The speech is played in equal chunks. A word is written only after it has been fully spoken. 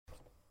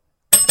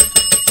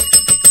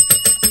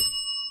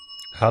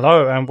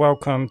Hello and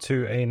welcome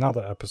to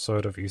another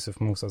episode of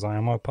Yusuf Musa's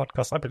IMO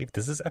podcast. I believe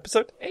this is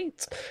episode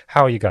 8.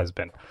 How are you guys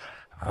been?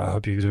 I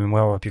hope you're doing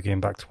well. I hope you're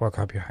getting back to work.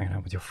 I hope you're hanging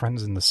out with your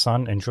friends in the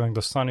sun, enjoying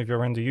the sun if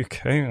you're in the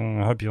UK.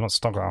 And I hope you're not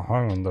stuck at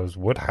home in those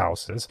wood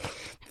houses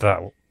that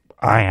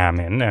I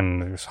am in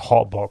and just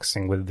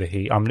hotboxing with the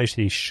heat. I'm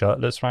literally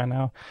shirtless right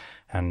now.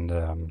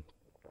 And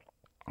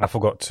I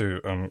forgot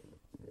to...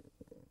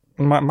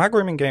 My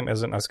grooming game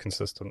isn't as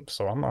consistent,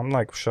 so I'm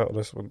like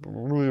shirtless with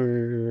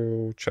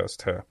real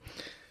chest hair.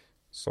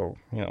 So,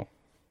 you know,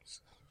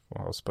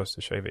 I was supposed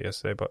to shave it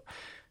yesterday, but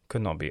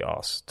could not be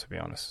asked, to be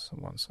honest.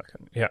 1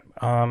 second. Yeah.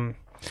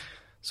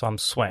 So I'm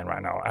sweating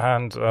right now,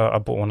 and I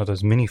bought one of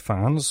those mini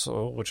fans,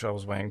 which I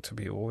was waiting to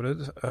be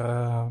ordered.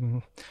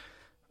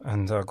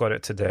 And I got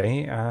it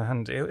today,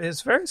 and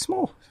it's very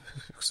small.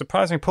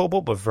 Surprisingly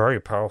portable, but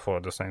very powerful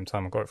at the same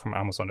time. I got it from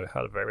Amazon. It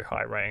had a very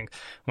high rating.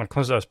 When it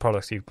comes to those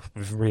products, you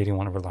really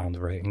want to rely on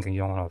the rating, and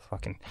you don't want to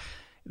fucking...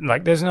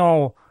 Like, there's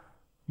no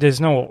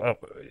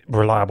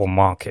reliable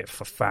market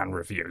for fan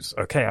reviews,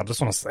 okay? I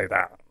just want to say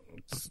that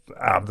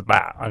out of the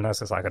bat,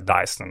 unless it's like a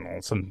Dyson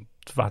or some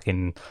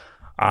fucking,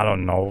 I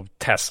don't know,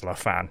 Tesla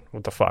fan.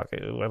 What the fuck?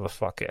 Whatever the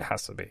fuck it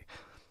has to be.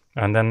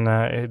 And then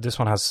this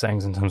one has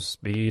settings in terms of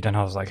speed, and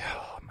I was like,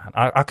 oh man,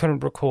 I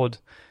couldn't record.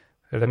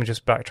 Let me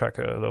just backtrack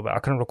a little bit. I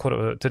couldn't record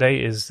it.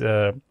 Today is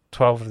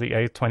 12th of the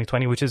 8th,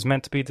 2020, which is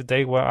meant to be the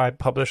day where I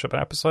publish an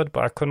episode,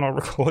 but I could not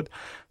record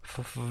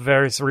for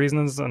various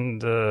reasons,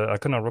 and I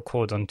could not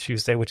record on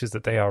Tuesday, which is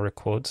the day I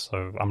record.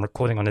 So I'm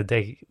recording on the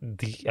day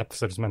the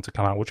episode is meant to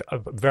come out, which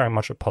I very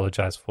much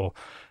apologize for.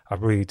 I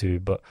really do,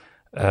 but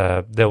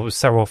there were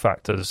several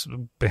factors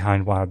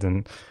behind why I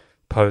didn't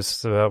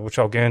post, which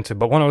I'll get into,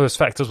 but one of those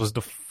factors was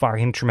the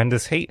fucking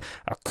tremendous heat.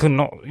 I could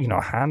not,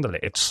 handle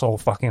it. It's so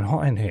fucking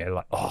hot in here.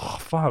 Like, oh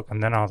fuck!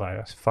 And then I was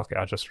like, fuck it.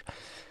 I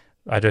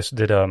just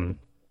did. I'll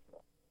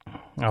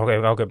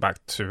get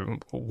back to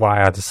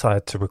why I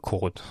decided to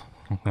record.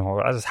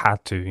 I just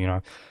had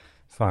to,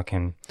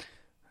 fucking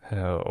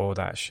all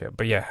that shit.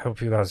 But yeah,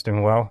 hope you guys are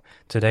doing well.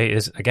 Today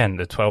is again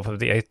the 12th of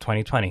the 8th,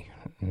 2020.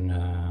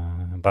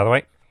 By the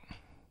way,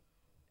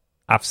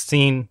 I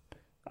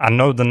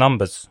know the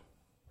numbers.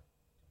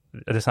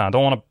 Listen, I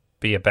don't want to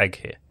be a beg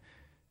here,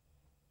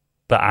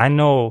 but I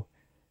know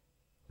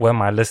where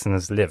my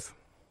listeners live.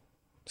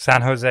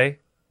 San Jose,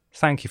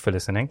 thank you for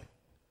listening.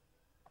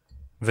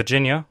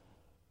 Virginia,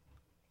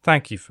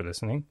 thank you for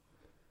listening.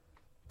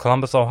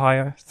 Columbus,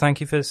 Ohio,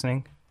 thank you for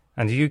listening.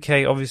 And the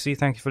UK, obviously,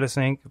 thank you for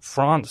listening.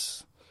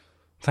 France,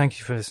 thank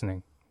you for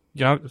listening.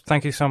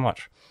 Thank you so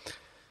much.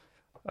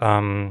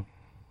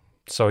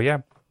 So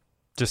yeah,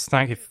 just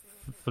thank you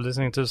for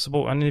listening to the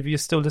support, and if you're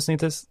still listening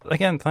to this,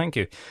 again, thank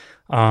you.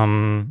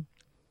 Well,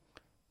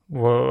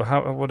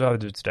 what did I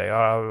do today?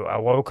 I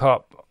woke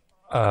up.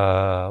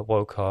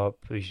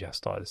 Usually I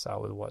start this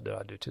out with what did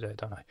I do today,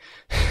 don't I?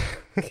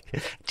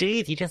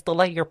 Jeez, you just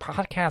delay your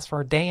podcast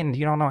for a day and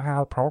you don't know how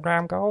the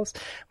program goes?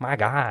 My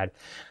God.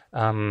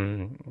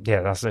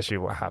 Yeah, that's literally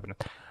what happened.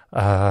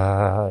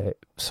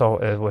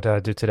 So what did I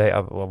do today? I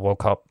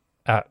woke up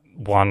at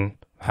 1,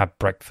 had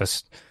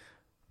breakfast.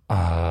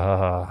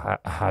 I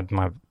had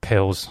my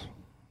pills,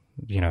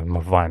 my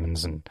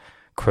vitamins and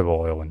krill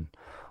oil and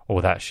all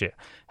that shit.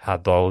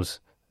 Had those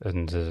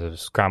and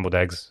scrambled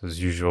eggs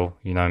as usual.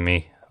 You know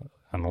me,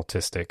 I'm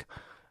autistic.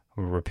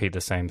 Repeat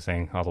the same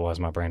thing, otherwise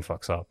my brain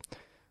fucks up.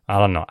 I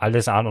don't know. I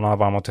don't know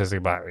if I'm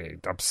autistic, but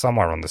I'm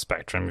somewhere on the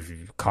spectrum. If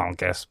you can't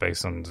guess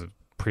based on the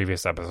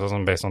previous episodes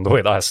and based on the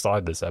way that I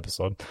started this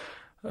episode,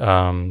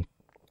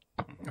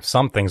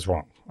 something's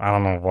wrong. I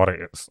don't know what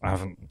it is. I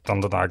haven't done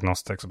the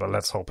diagnostics, but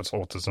let's hope it's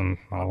autism.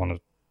 I don't want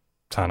to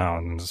turn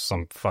out into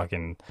some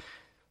fucking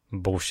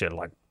bullshit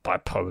like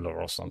bipolar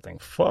or something.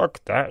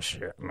 Fuck that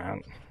shit,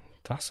 man.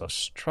 That's a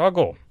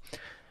struggle.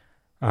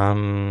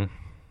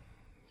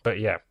 But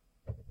yeah.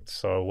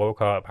 So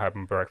woke up, had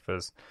my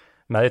breakfast,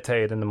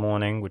 meditated in the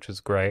morning, which was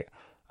great.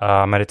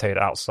 Meditated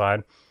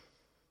outside.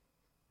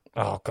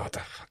 Oh god,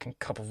 that fucking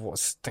cup of water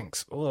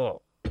stinks.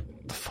 Oh,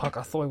 the fuck,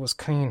 I thought it was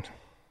clean.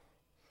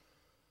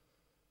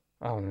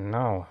 Oh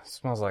no, it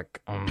smells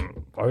like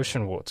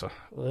ocean water.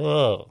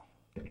 Ugh.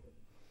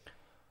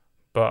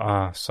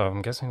 But so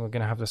I'm guessing we're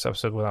gonna have this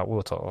episode without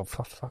water. Oh,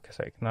 for fuck's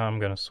sake! Now I'm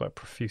gonna sweat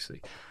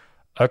profusely.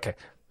 Okay,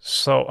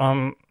 so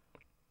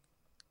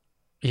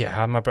yeah,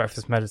 I had my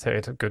breakfast,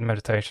 meditated, good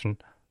meditation.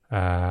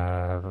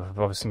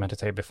 Obviously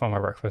meditated before my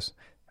breakfast.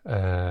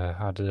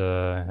 Had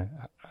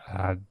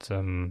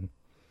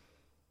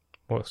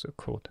what's it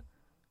called?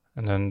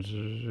 And then,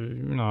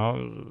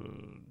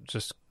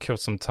 just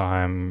killed some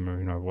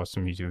time, watched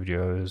some YouTube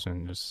videos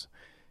and just,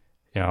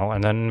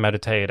 and then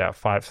meditated at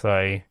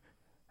 5:30.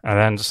 And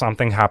then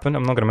something happened.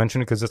 I'm not going to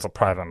mention it because it's a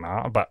private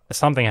matter, but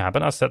something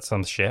happened. I said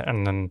some shit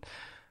and then,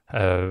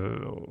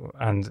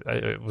 and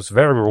it was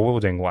very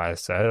rewarding what I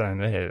said.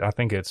 And I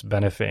think it's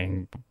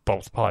benefiting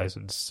both parties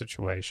of the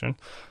situation.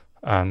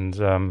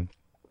 And,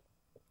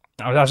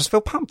 I just feel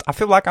pumped. I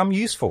feel like I'm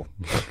useful.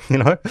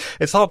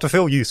 It's hard to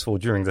feel useful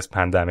during this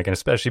pandemic, and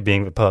especially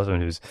being the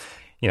person who's,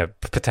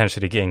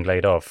 potentially getting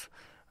laid off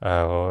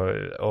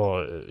or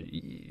all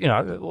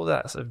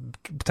that,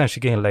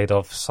 potentially getting laid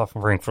off,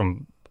 suffering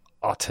from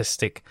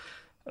artistic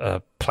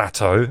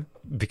plateau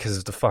because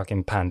of the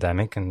fucking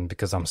pandemic, and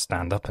because I'm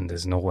stand up and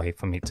there's no way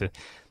for me to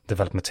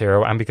develop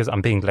material, and because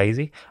I'm being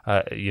lazy.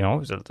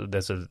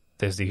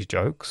 There's these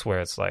jokes where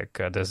it's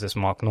like there's this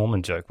Mark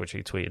Norman joke which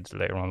he tweeted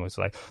later on, was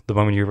like, the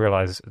moment you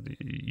realize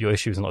your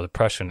issue is not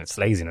depression, it's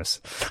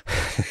laziness.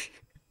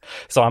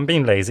 So I'm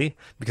being lazy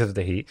because of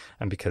the heat,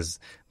 and because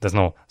there's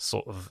no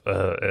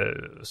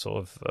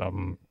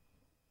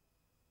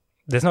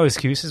there's no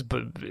excuses,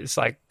 but it's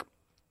like,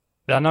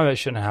 I know I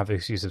shouldn't have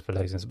excuses for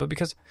laziness, but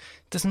because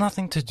there's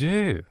nothing to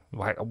do.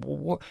 Like,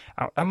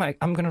 I'm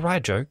going to write a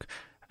joke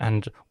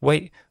and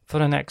wait for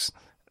the next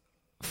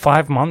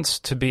 5 months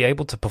to be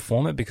able to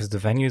perform it because the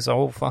venues are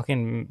all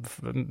fucking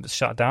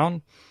shut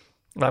down.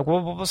 Like,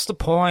 what's the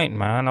point,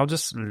 man? I'll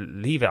just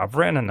leave it. I've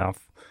written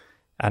enough,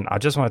 and I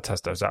just want to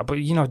test those out. But,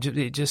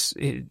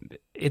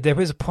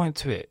 there is a point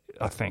to it,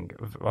 I think,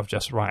 of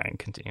just writing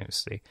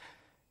continuously.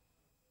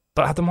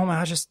 But at the moment,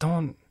 I just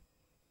don't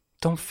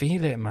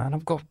feel it, man.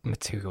 I've got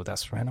material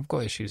that's written. I've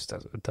got issues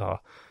that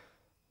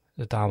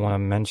I want to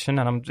mention,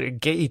 and I'm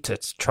giddy to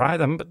try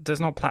them, but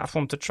there's no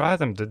platform to try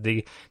them.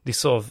 The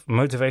sort of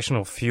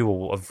motivational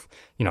fuel of,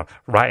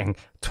 writing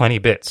 20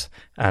 bits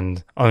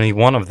and only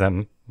one of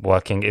them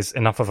working is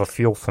enough of a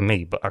fuel for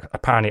me, but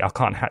apparently I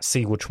can't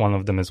see which one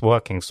of them is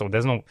working, so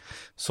there's no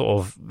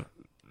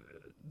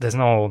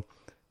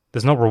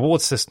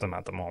reward system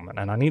at the moment,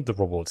 and I need the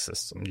reward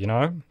system,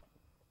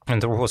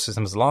 And the reward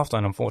system is laughter,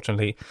 and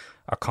unfortunately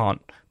I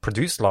can't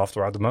produce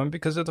laughter at the moment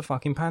because of the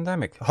fucking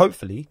pandemic.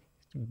 Hopefully,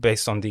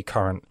 based on the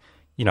current,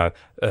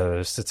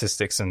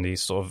 statistics and the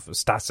sort of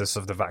status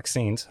of the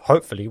vaccines,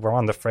 hopefully we're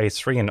on the phase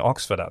 3 in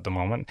Oxford at the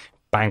moment.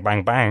 Bang,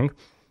 bang, bang.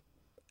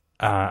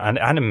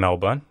 And in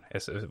Melbourne,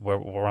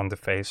 we're on the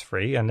phase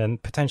 3. And then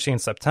potentially in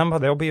September,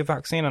 there'll be a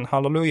vaccine, and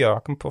hallelujah,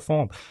 I can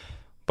perform.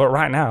 But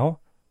right now,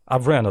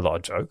 I've written a lot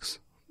of jokes.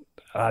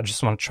 I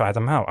just want to try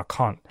them out. I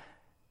can't.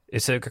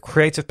 It's a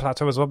creative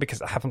plateau as well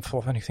because I haven't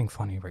thought of anything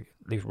funny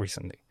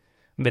recently.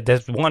 But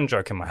there's one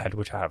joke in my head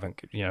which I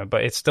haven't,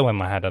 but it's still in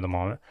my head at the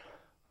moment.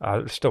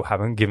 I still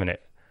haven't given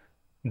it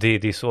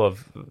the sort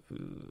of,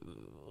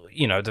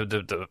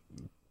 the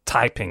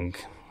typing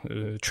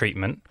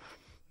treatment,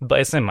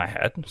 but it's in my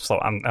head. So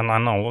I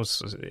know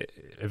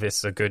if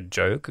it's a good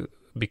joke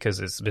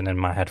because it's been in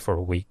my head for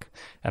a week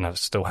and I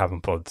still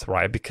haven't bothered to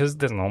write because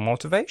there's no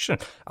motivation.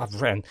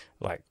 I've written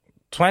like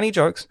 20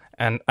 jokes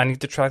and I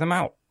need to try them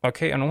out.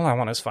 Okay, and all I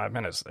want is 5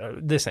 minutes.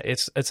 Listen,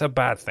 it's a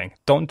bad thing.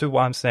 Don't do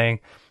what I'm saying.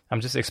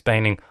 I'm just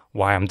explaining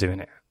why I'm doing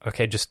it.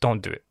 Okay, just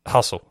don't do it.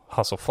 Hustle,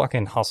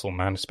 fucking hustle,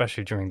 man.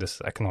 Especially during this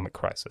economic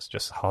crisis,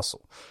 just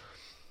hustle.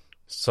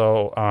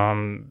 So,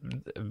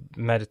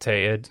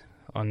 meditated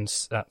at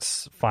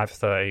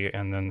 5:30,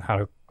 and then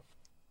had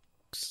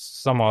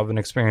somewhat of an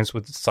experience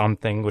with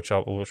something which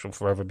will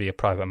forever be a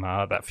private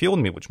matter that fueled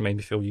me, which made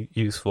me feel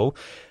useful,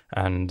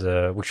 and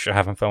which I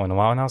haven't felt in a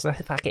while. And I was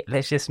like, fuck it,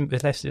 let's just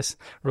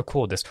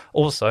record this.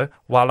 Also,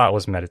 while I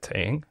was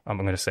meditating, I'm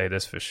going to say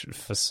this for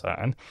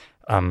certain,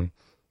 I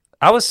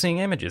was seeing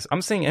images.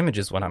 I'm seeing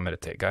images when I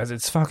meditate, guys.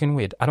 It's fucking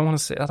weird. I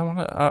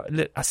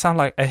sound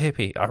like a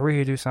hippie. I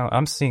really do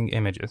I'm seeing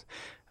images,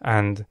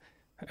 and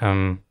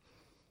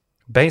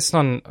based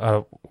on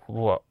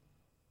what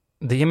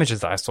the images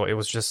that I saw, it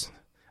was just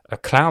a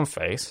clown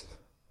face,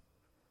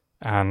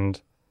 and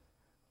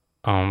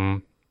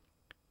then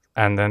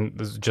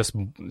there's just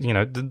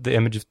the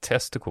image of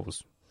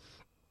testicles.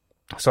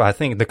 So I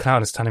think the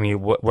clown is telling me,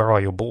 where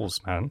are your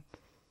balls, man?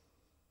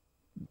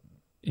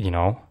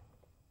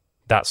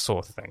 That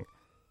sort of thing.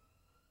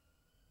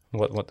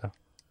 What the?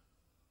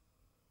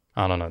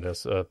 I don't know.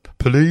 There's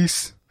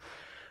police.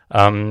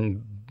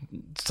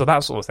 So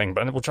that sort of thing.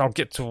 But which I'll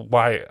get to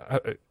why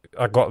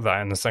I got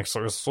that in a second.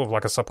 So it's sort of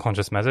like a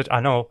subconscious message.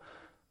 I know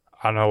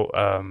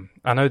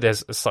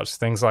there's such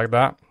things like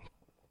that.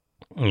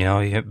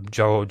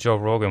 Joe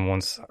Rogan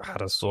once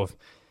had a sort of,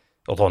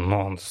 although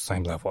not on the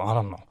same level, I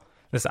don't know.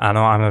 Listen, I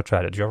know I'm gonna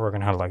try it. Joe Rogan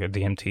had like a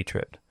DMT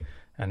trip,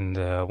 and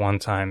one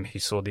time he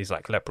saw these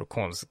like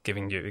leprechauns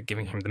giving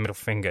him the middle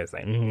finger. It's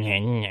like,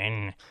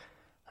 and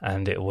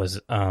it was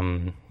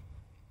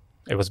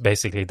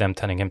basically them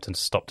telling him to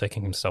stop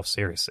taking himself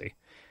seriously.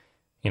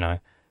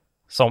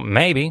 So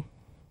maybe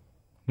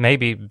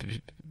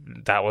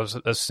that was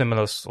a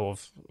similar sort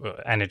of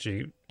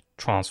energy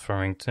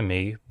transferring to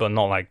me, but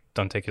not like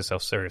don't take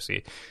yourself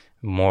seriously.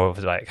 More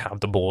of like have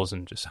the balls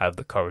and just have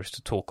the courage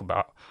to talk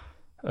about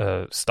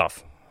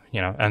stuff,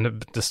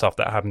 and the stuff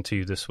that happened to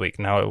you this week.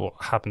 Now, what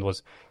happened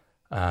was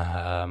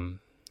on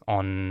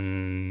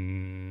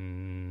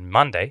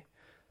Monday,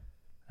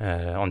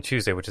 on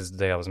Tuesday, which is the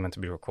day I was meant to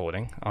be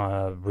recording.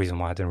 Reason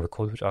why I didn't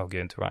record, which I'll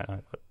get into right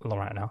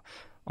now.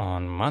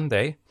 On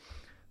Monday,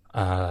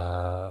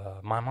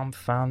 my mom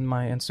found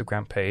my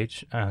Instagram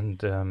page,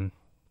 and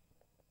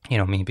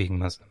me being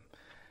Muslim,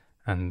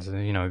 and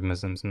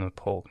Muslims, no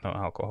pork, no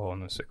alcohol,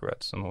 no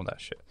cigarettes, and all that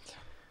shit.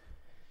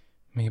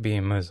 Me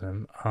being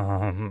Muslim,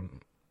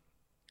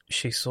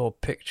 she saw a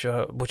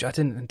picture which I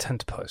didn't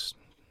intend to post.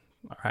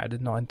 All right, I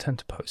did not intend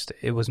to post it.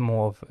 It was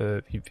more of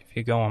if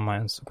you go on my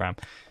Instagram,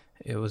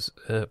 it was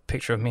a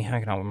picture of me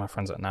hanging out with my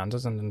friends at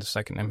Nando's, and then the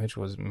second image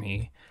was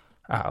me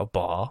at a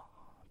bar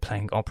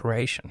playing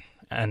Operation,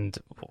 and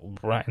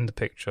right in the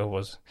picture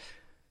was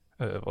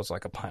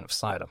like a pint of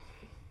cider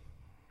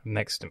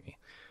next to me.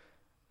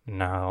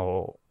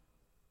 Now,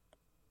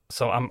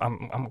 so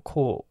I'm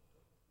caught,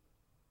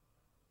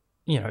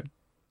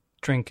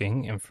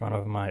 drinking in front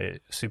of my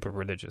super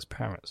religious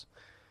parents,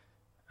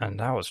 and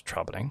that was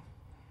troubling,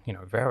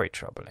 very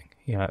troubling,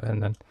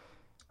 And then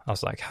I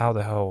was like, how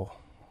the hell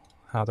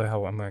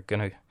am I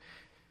gonna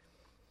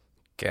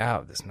get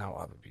out of this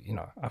now?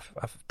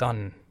 I've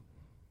done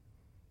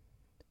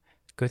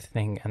good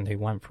thing, and they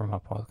went from my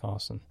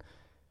podcast, and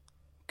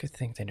good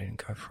thing they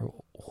didn't go through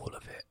all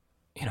of it,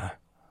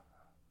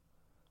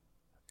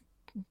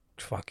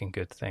 Fucking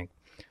good thing,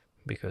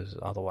 because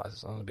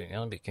otherwise I'm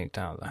gonna be kicked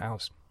out of the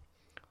house.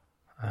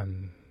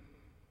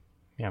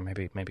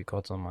 Maybe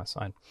God's on my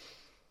side.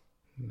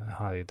 I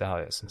highly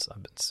doubt it, since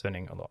I've been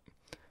sinning a lot.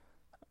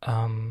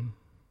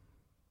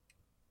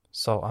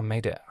 So I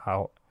made it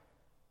out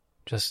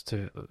just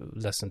to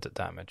lessen the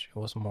damage. It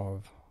was more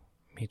of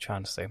me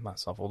trying to save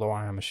myself, although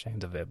I am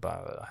ashamed of it, but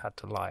I had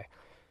to lie.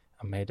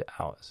 I made it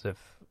out as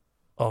if,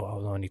 I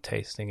was only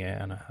tasting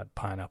it, and I had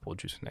pineapple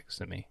juice next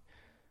to me.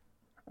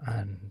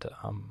 And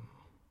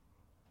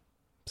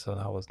so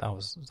that was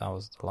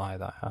the lie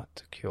that I had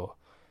to cure.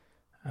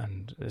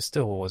 And it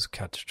still was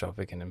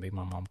catastrophic, and it made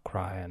my mom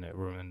cry, and it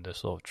ruined the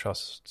sort of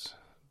trust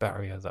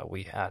barrier that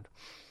we had.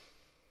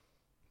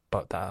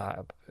 But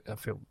I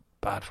feel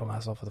bad for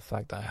myself for the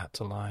fact that I had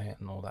to lie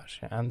and all that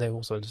shit. And they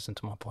also listened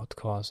to my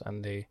podcast,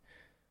 and they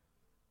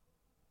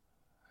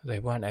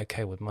weren't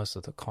okay with most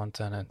of the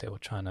content, and they were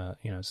trying to,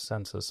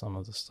 censor some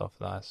of the stuff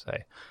that I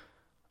say.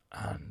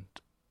 And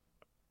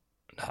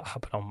that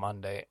happened on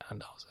Monday,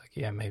 and I was like,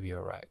 yeah, maybe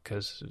you're right,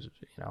 because,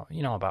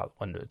 about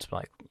when it's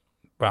like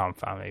brown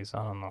families,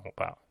 I don't know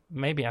about,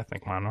 maybe I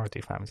think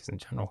minority families in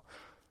general,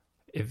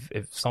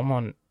 if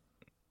someone,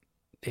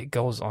 it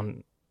goes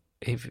on,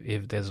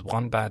 if there's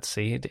one bad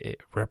seed,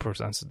 it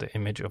represents the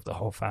image of the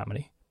whole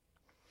family.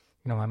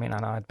 You know what I mean?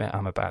 And I admit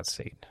I'm a bad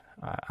seed.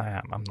 I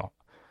am. I'm not.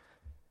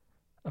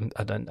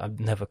 I've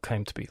never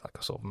claimed to be like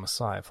a sort of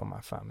messiah for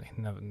my family.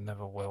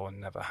 Never will,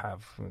 and never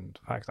have. And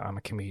the fact that I'm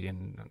a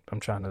comedian, I'm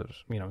trying to,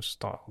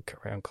 start a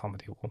career in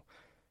comedy,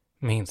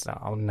 means that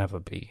I'll never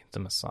be the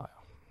messiah,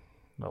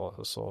 or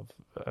the sort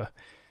of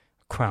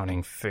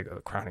crowning figure,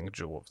 the crowning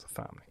jewel of the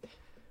family.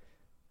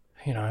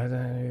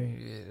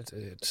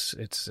 It's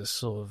a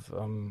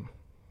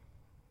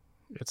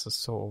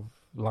sort of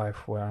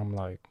life where I'm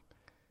like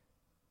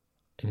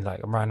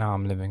right now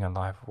I'm living a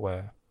life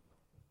where,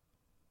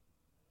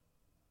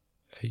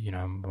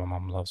 my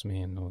mom loves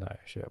me and all that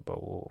shit,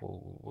 but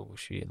will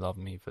she love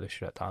me for the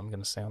shit that I'm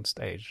going to say on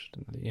stage?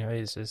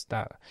 It's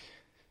that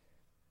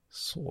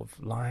sort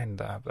of line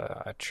that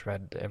I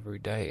tread every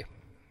day.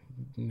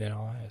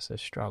 It's a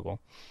struggle.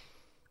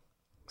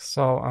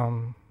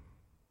 So,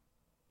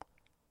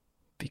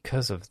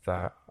 because of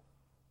that,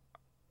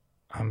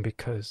 and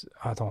because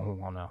I don't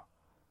wanna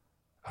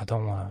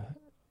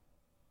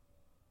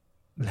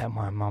let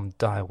my mum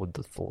die with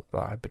the thought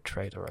that I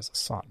betrayed her as a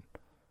son,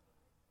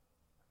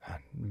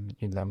 and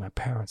let my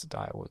parents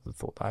die with the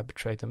thought that I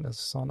betrayed them as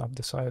a son, I've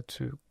decided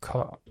to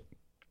cut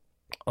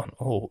on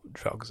all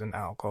drugs and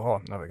alcohol.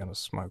 I'm never gonna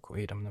smoke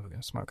weed. I'm never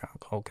gonna smoke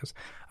alcohol, because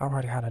I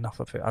already had enough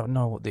of it. I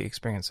know what the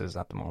experience is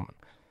at the moment.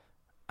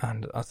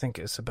 And I think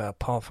it's a better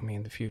path for me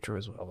in the future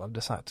as well. I've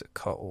decided to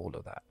cut all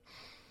of that.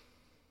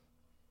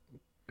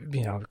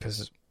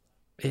 Because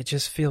it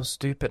just feels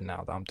stupid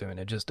now that I'm doing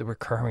it. Just the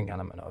recurring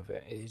element of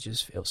it. It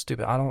just feels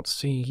stupid. I don't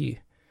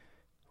see,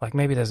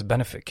 maybe there's a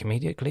benefit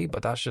comedically,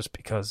 but that's just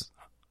because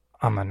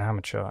I'm an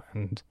amateur,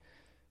 and,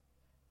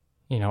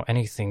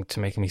 anything to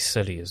make me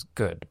silly is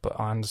good. But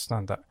I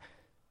understand that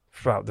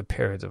throughout the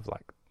period of,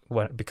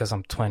 because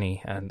I'm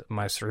 20 and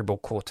my cerebral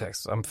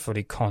cortex, I'm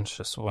fully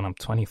conscious. When I'm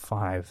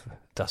 25,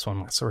 that's when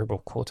my cerebral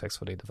cortex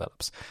fully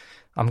develops.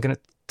 I'm going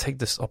to take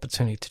this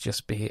opportunity to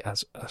just be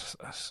as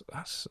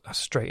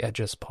straight edge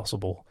as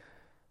possible.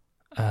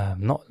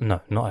 Not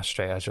as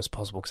straight edge as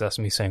possible, because that's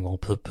me saying all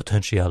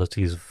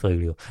potentialities of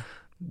failure.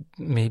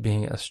 Me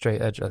being a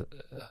straight edge,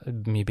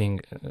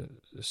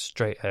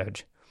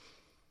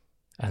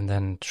 and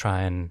then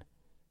try and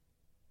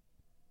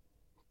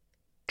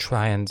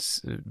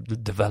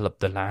develop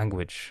the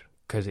language,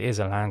 because it is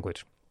a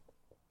language.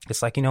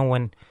 It's like,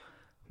 when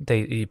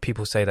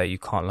people say that you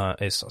can't learn,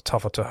 it's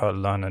tougher to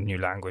learn a new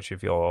language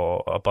if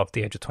you're above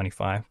the age of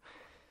 25.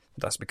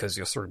 That's because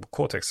your cerebral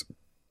cortex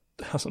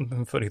hasn't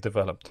been fully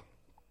developed.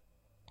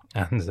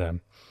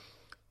 And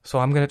so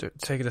I'm going to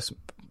take this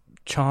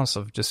chance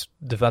of just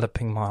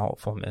developing my art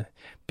form,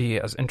 be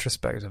as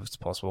introspective as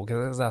possible,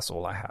 because that's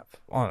all I have.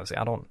 Honestly,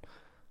 I don't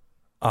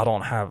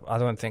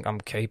think I'm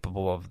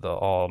capable of the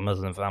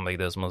Muslim family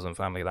this, Muslim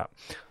family that,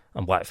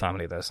 and white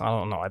family this. I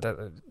don't know.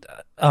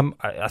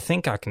 I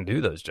think I can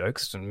do those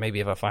jokes, and maybe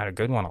if I find a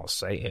good one, I'll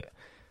say it.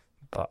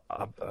 but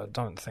I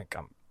don't think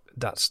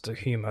that's the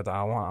humor that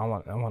I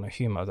want. I want a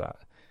humor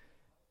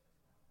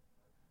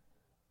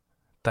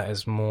that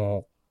is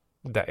more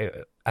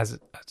as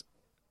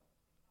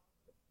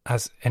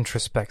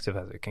introspective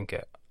as it can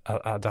get.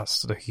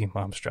 That's the humor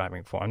I'm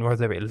striving for, and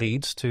whether it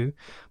leads to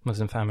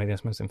Muslim family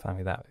this, Muslim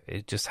family that,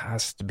 it just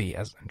has to be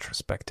as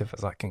introspective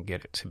as I can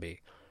get it to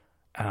be.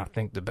 And I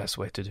think the best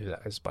way to do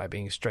that is by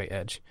being straight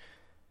edge,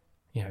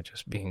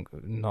 just being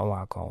no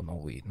alcohol, no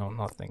weed, no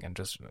nothing, and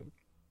just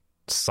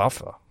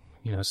suffer,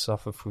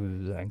 suffer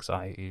through the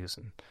anxieties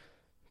and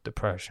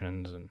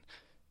depressions and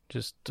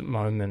just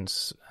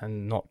moments,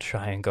 and not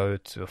try and go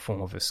to a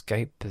form of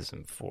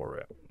escapism for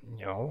it,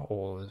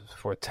 or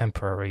for a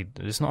temporary,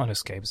 it's not an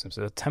escapism, it's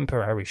a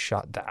temporary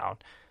shutdown,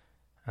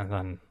 and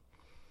then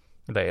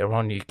later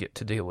on you get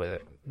to deal with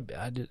it.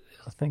 I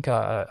think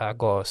I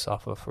gotta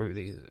suffer through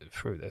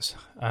this.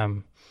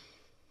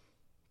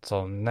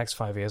 So the next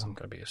 5 years I'm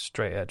gonna be as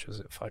straight edge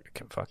as if I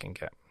can fucking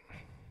get,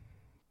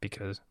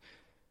 because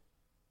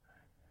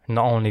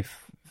not only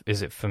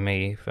is it for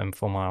me and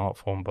for my art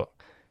form, but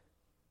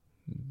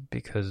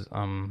because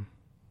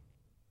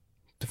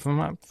for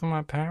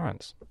my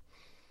parents,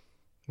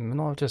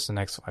 not just the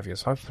next 5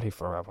 years, hopefully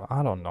forever.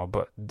 I don't know,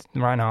 but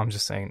right now I'm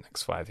just saying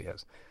next 5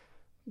 years.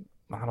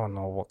 I don't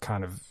know what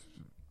kind of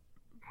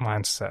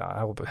mindset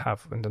I will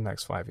have in the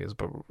next 5 years,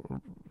 but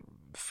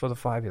for the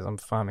 5 years I'm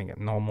farming it.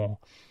 No more,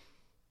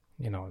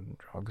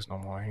 drugs, no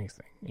more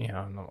anything.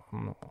 No,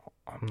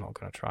 I'm not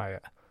gonna try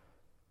it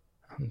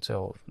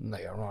until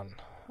later on.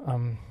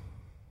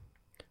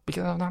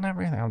 Because I've done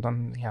everything. I've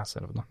done the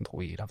acid, I've done the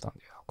weed, I've done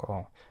the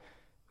alcohol.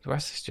 The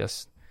rest is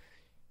just,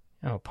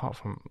 apart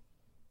from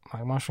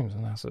like mushrooms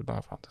and acid,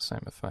 both have the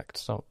same effect.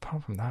 So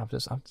apart from that, I've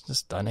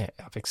just done it.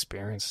 I've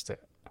experienced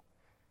it.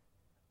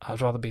 I'd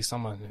rather be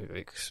someone who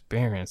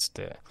experienced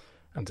it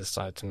and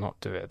decide to not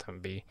do it than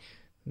be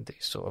the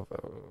sort of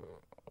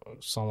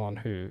someone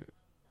who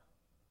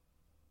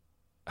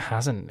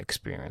hasn't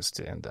experienced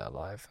it in their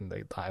life and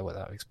they die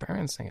without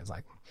experiencing it. It's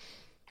like,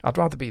 I'd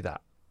rather be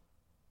that.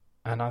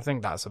 And I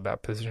think that's a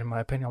bad position, in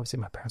my opinion. Obviously,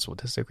 my parents will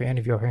disagree, and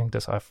if you're hearing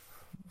this, I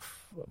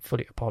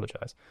fully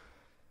apologize.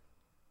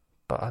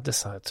 But I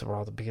decided to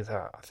rather be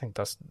that. I think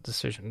that's the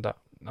decision that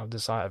I've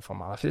decided for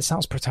my life. It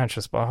sounds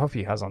pretentious, but I hope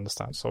you guys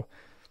understand. So,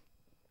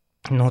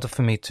 in order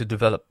for me to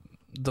develop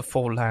the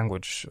full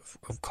language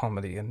of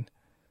comedy and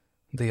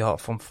the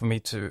art form, for me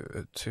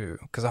to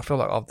because I feel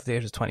like after the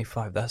age of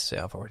 25, that's it.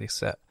 I've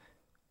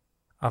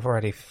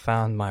already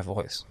found my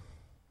voice.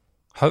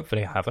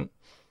 Hopefully, I haven't.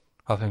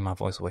 Hopefully my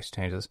voice always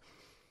changes,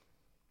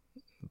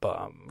 but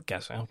I'm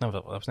guessing I've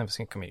never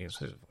seen comedians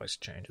whose voice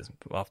changes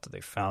after they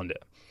found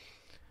it.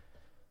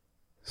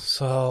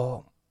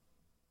 So,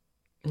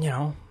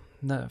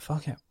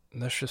 fuck it.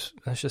 Let's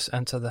just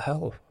enter the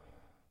hell.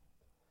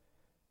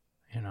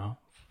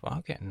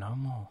 Fuck it. No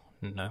more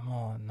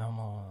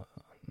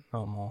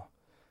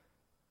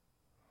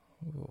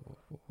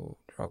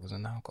drugs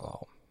and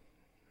alcohol.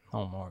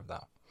 No more of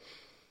that.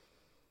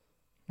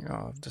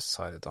 I've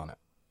decided on it.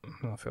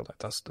 I feel like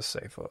that's the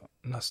safer,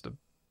 that's the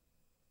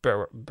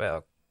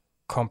better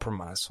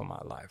compromise for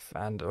my life,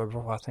 and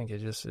overall I think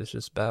it's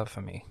just better for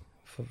me,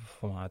 for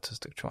my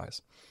artistic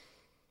choice.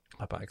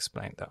 I hope I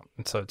explained that.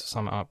 And so to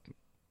sum it up,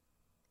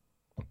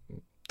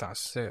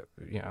 that's it.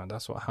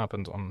 That's what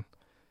happened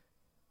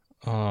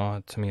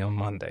to me on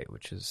Monday,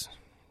 which is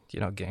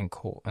getting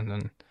caught, and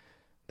then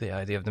the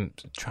idea of them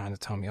trying to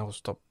tell me, oh,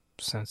 stop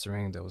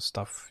censoring. There was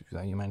stuff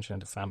that you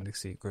mentioned, the family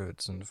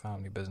secrets and the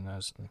family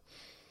business, and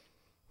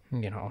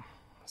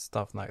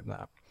stuff like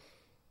that.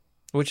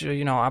 Which,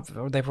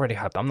 they've already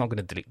had. I'm not going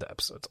to delete the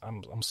episodes.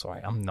 I'm sorry,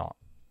 I'm not.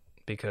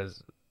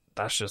 Because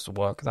that's just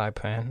work that I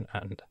put in,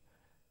 and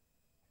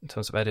in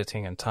terms of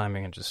editing and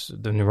timing and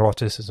just the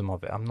neuroticism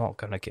of it, I'm not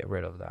going to get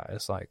rid of that.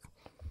 It's like,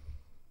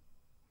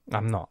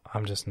 I'm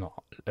just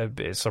not.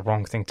 It's a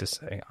wrong thing to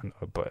say, I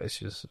know, but it's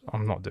just,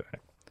 I'm not doing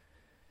it.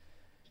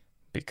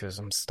 Because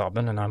I'm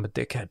stubborn and I'm a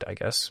dickhead, I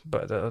guess.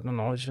 But I don't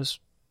know, it's just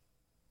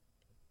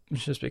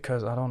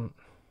because I don't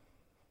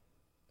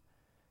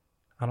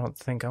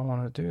think I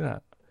want to do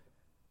that.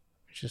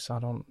 It's just,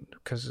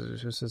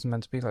 because this is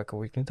meant to be like a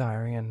weekly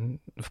diary, and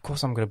of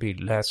course I'm going to be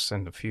less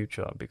in the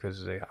future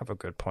because they have a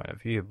good point of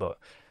view, but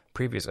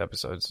previous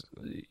episodes,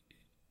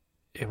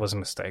 it was a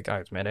mistake, I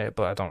admit it,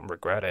 but I don't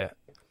regret it.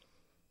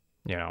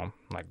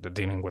 Like the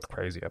Dealing with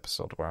Crazy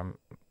episode where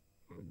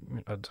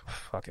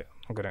fuck it,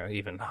 I'm going to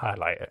even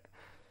highlight it.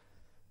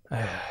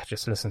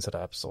 Just listen to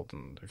the episode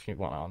and if you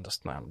want to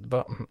understand.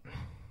 But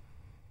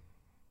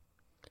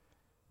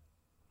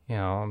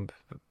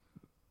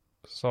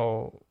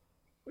so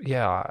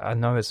yeah, I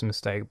know it's a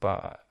mistake,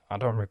 but I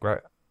don't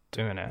regret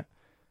doing it.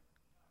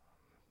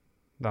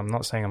 I'm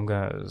not saying I'm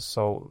gonna.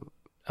 So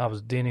I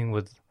was dealing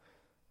with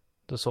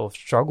the sort of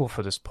struggle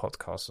for this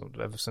podcast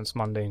ever since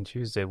Monday and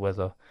Tuesday,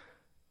 whether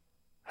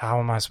how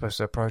am I supposed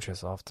to approach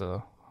this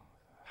after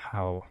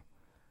how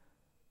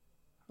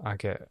I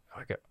get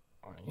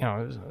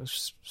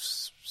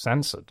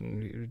censored,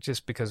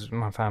 just because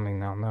my family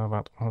now know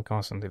about the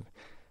podcast and they've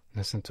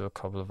listened to a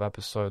couple of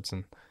episodes,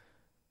 and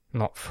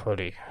Not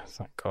fully,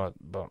 thank God,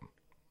 but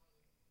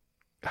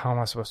how am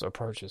I supposed to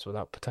approach this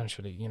without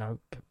potentially,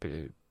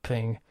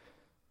 putting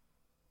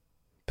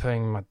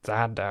my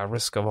dad at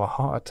risk of a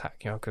heart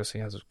attack, because he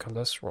has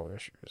cholesterol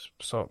issues.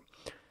 So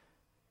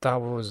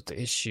that was the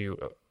issue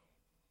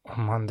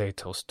on Monday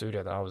till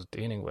studio that I was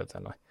dealing with,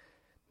 and I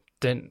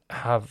didn't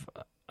have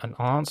an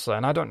answer,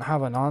 and I don't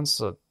have an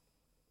answer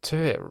to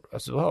it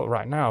as well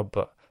right now,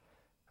 but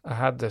I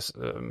had this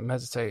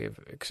meditative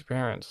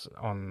experience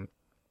on,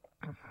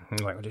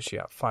 like, literally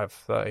at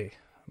 5:30,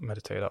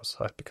 meditated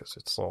outside because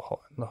it's so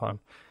hot in the home,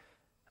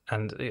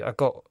 and I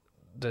got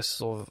this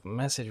sort of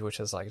message which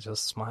is like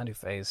just smiley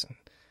face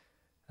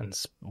and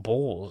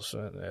balls,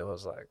 and it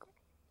was like,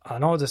 I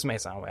know this may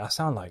sound weird, I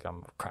sound like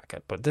I'm a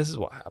crackhead, but this is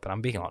what happened,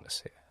 I'm being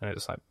honest here, and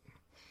it's like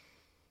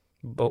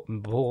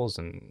balls,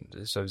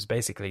 and so it's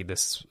basically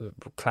this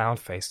clown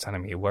face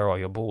telling me, where are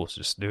your balls,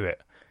 just do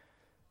it.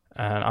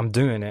 And I'm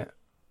doing it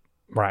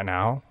right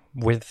now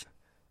with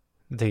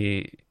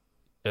the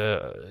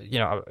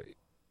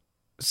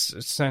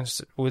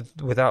sense,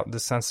 without the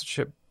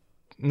censorship.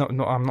 No,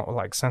 I'm not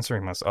like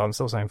censoring myself, I'm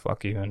still saying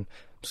fuck you and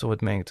still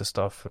admitting to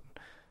stuff and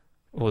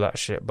all that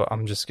shit, but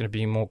I'm just gonna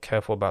be more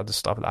careful about the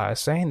stuff that I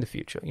say in the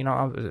future.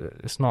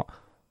 It's not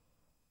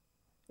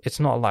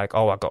like,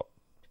 oh, I got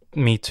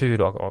Me Too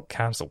or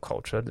cancel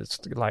culture. It's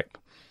like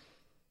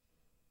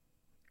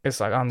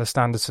I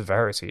understand the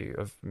severity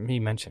of me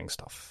mentioning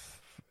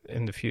stuff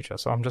in the future,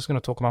 so I'm just going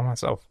to talk about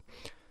myself.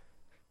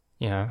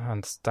 I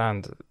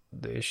understand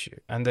the issue,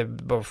 and they're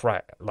both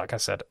right. Like I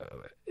said,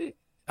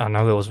 I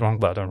know it was wrong,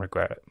 but I don't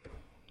regret it,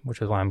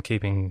 which is why I'm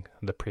keeping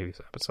the previous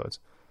episodes.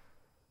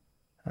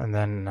 And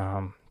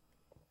then,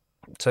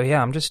 so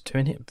yeah, I'm just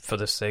doing it for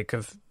the sake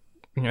of,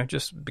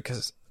 just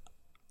because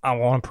I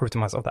want to prove to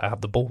myself that I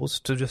have the balls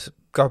to just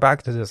go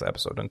back to this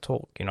episode and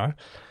talk,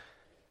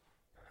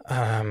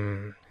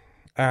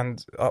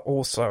 And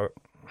also,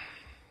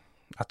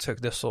 I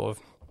took this sort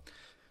of,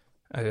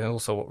 and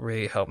also what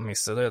really helped me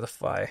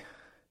solidify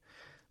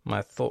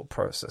my thought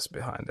process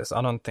behind this.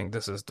 I don't think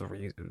this is a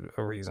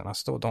reason. I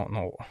still don't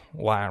know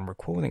why I'm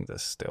recording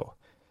this still.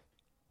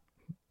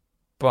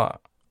 But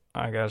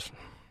I guess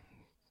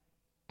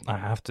I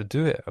have to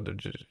do it.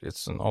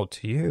 It's an ode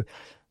to you.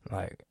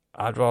 Like,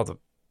 I'd rather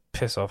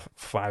piss off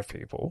 5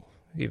 people,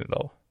 even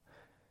though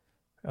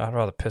I'd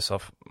rather piss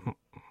off,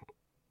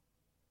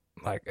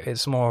 like,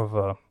 it's more of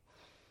a,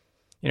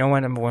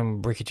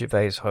 when Ricky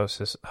Gervais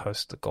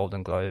hosts the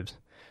Golden Globes,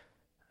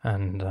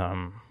 and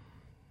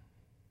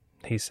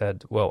he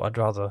said, well, I'd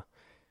rather,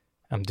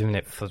 I'm doing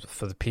it for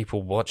the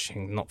people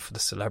watching, not for the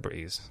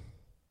celebrities,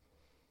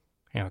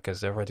 because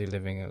they're already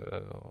living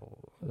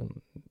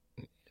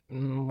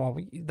well,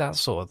 that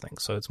sort of thing.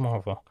 So it's more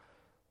of a,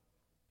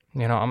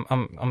 I'm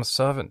a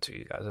servant to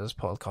you guys. This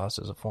podcast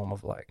is a form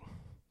of, like,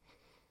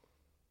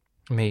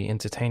 me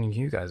entertaining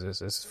you guys.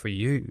 It's for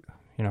you,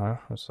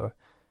 So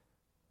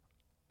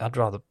I'd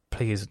rather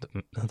please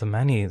the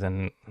many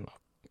than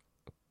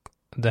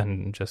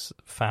just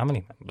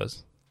family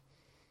members.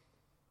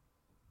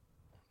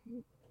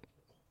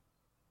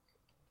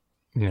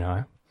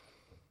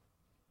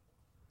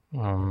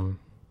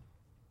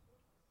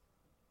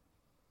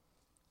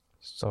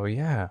 So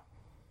yeah.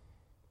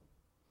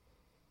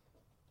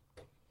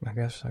 I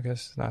guess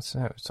that's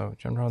it. So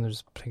I'd rather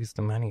just please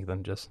the many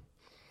than just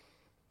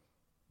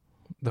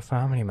the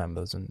family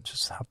members and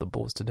just have the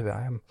balls to do it.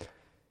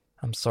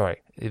 I'm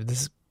sorry. If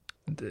this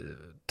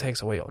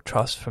takes away your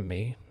trust from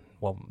me,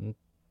 well,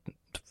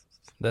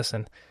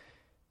 listen,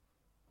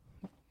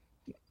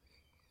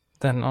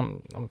 then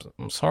I'm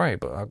sorry,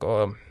 but I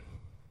gotta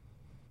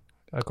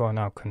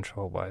now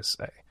control what I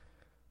say.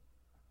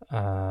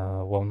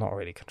 Well, not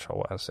really control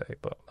what I say,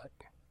 but like,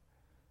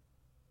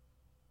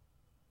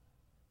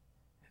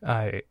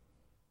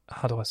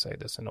 how do I say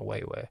this in a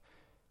way where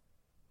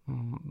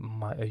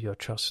your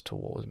trust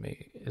towards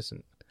me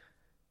isn't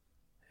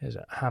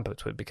hampered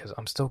to it, because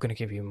I'm still going to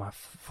give you my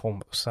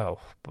former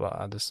self,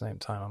 but at the same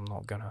time I'm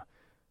not going to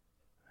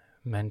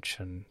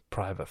mention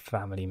private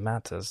family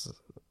matters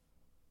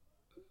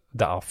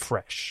that are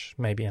fresh.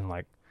 Maybe in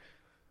like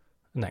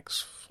the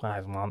next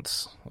 5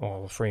 months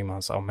or 3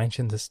 months I'll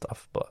mention this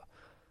stuff, but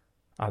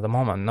at the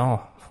moment,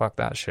 no, fuck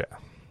that shit.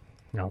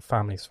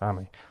 Family's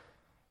family.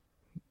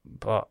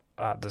 But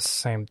at the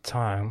same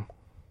time,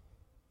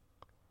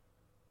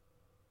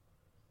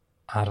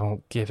 I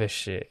don't give a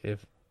shit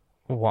if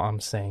what I'm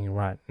saying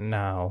right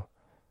now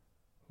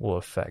will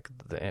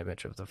affect the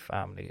image of the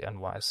family, and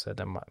what I said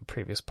in my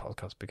previous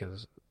podcast,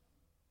 because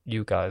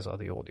you guys are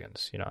the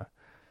audience,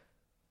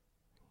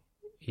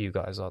 You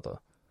guys are the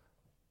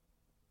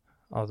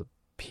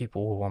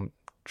people who I'm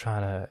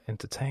trying to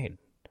entertain.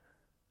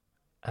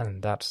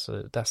 And that's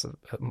a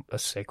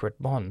sacred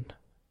bond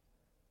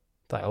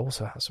that I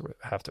also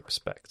have to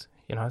respect,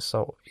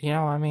 So, what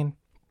I mean?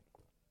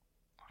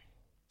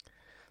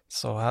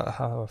 So how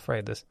do I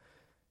phrase this?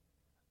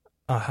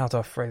 How do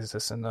I phrase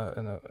this in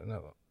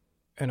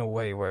a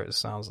way where it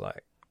sounds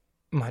like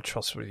my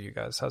trust with you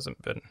guys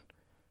hasn't been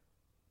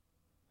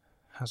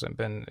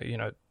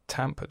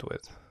tampered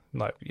with?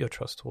 like your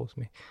trust towards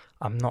me.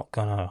 I'm not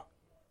gonna,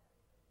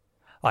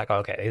 like,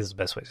 okay, here's the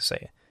best way to say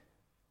it.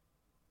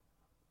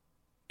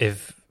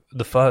 If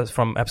the first,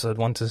 from episode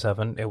 1 to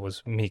 7, it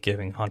was me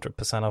giving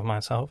 100% of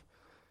myself,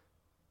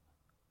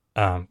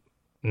 now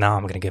I'm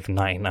gonna give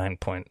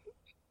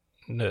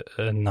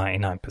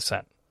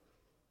 99.99%.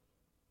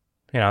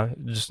 You know,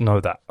 just know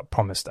that. I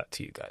promise that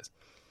to you guys.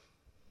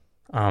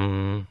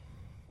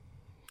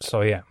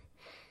 So yeah,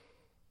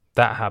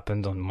 that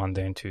happened on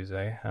Monday and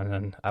Tuesday, and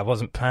then I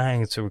wasn't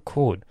planning to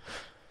record.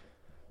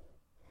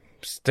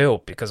 Still,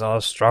 because I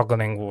was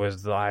struggling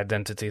with the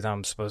identity that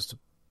I'm supposed to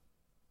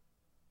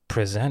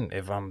present,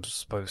 if I'm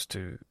supposed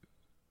to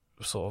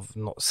sort of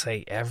not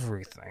say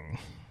everything.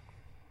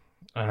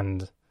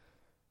 And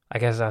I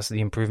guess that's the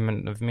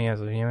improvement of me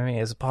as a human being.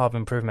 It's a part of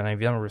improvement, and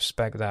if you don't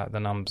respect that,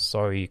 then I'm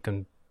sorry, you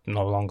can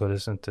no longer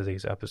listen to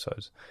these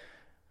episodes.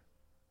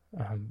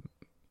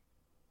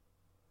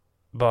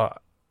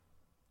 But,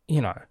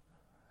 you know,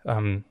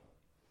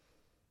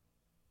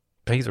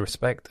 please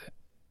respect it.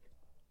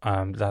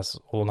 That's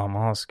all I'm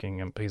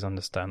asking, and please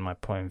understand my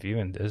point of view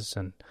in this.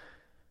 And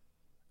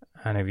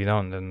if you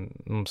don't, then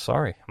I'm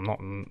sorry.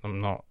 I'm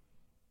not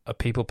a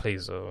people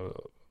pleaser.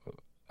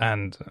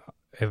 And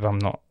if I'm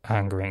not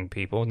angering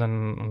people,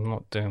 then I'm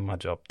not doing my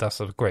job. That's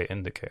a great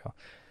indicator.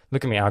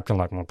 Look at me acting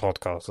like my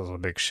podcast is a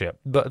big shit.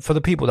 But for the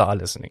people that are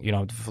listening, you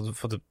know,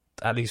 for the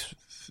at least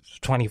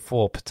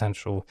 24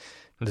 potential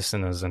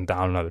listeners and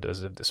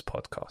downloaders of this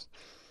podcast,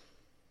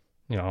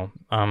 you know,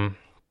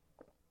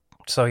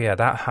 so yeah,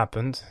 that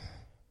happened,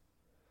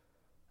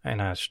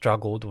 and I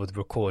struggled with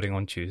recording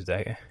on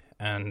Tuesday,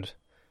 and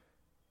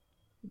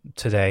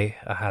today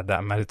I had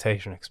that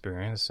meditation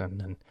experience, and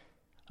then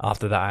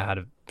after that I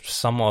had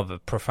somewhat of a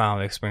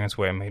profound experience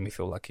where it made me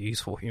feel like a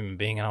useful human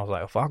being, and I was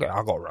like, fuck it,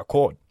 I gotta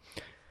record.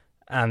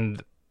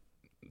 And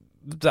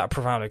that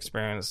profound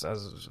experience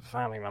as a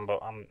family member,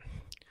 I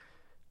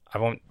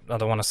don't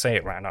want to say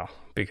it right now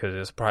because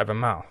it's private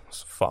matter.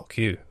 So fuck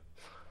you.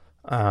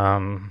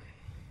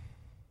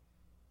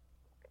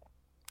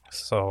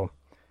 So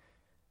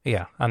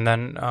yeah, and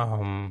then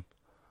on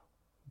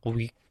the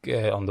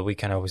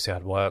weekend I obviously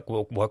had work.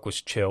 Work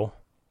was chill,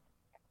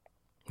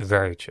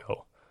 very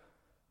chill,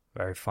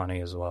 very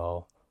funny as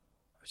well.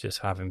 Just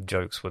having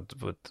jokes with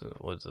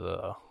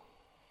the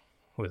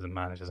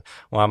managers.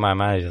 One of my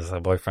managers, her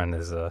boyfriend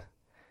is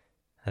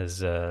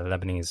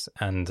Lebanese,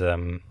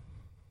 and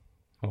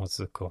what's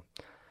it called?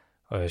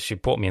 She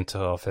brought me into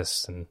her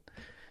office and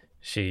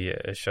she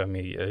showed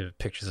me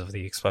pictures of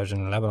the explosion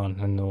in Lebanon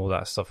and all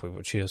that stuff.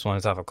 She just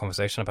wanted to have a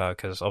conversation about it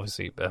because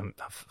obviously her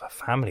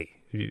family,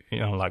 you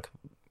know, like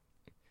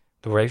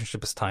the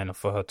relationship is tight enough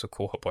for her to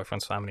call her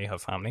boyfriend's family her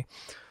family.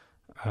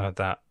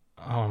 Like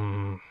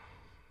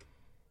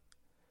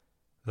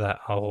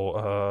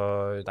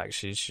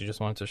she just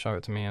wanted to show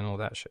it to me and all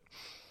that shit.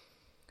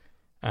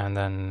 And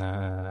then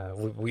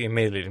we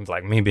immediately,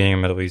 like me being a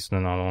Middle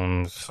Eastern,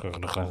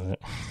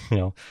 you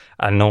know,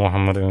 I know how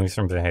Middle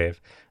Eastern behave.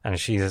 And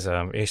she's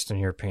Eastern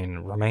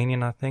European,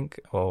 Romanian, I think,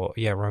 or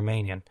yeah,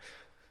 Romanian,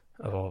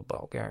 or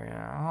Bulgarian.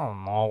 I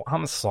don't know.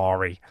 I'm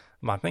sorry,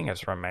 I think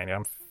it's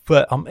Romanian,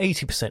 but I'm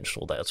 80%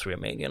 sure that it's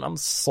Romanian. I'm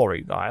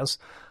sorry, guys.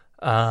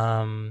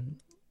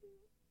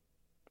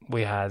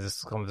 We had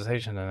this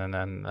conversation, and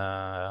then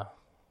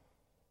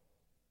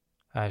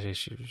actually,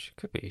 she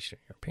could be Eastern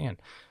European.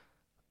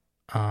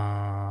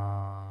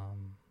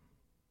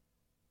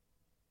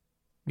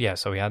 Yeah,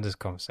 so we had this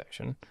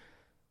conversation,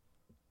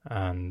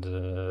 and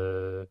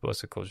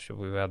what's it called?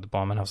 We had the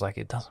bomb, and I was like,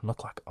 it doesn't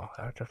look like. Oh,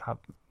 I just had a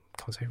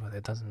conversation with it.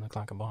 It doesn't look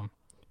like a bomb.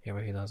 Yeah,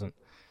 but he doesn't.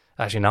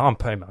 Actually, now I'm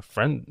putting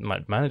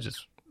my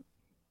manager's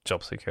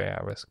job security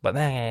at risk. But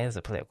then it's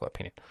a political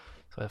opinion,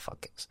 so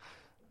fuck it.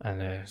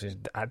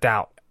 And I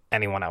doubt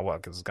anyone at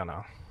work is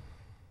gonna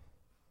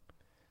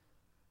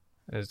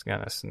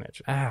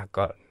snitch.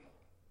 God.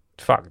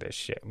 Fuck this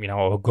shit, you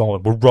know,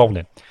 we're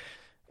rolling.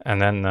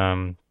 And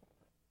then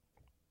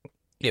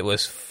it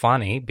was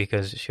funny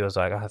because she was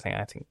like, I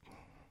think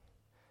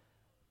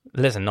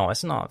listen, no,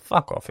 it's not.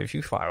 Fuck off. If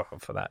you fire off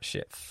for that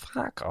shit,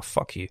 fuck off,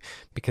 fuck you.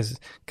 Because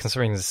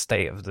considering the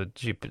state of the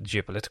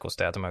geopolitical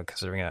state at the moment,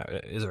 considering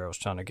Israel's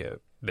trying to get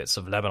bits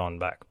of Lebanon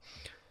back,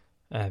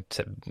 or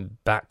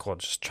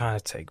just trying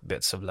to take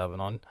bits of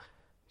Lebanon,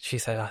 she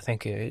said, I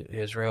think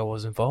Israel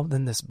was involved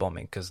in this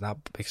bombing because that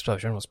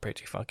explosion was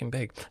pretty fucking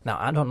big. Now,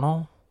 I don't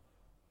know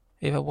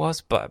if it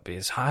was, but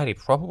it's highly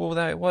probable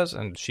that it was,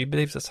 and she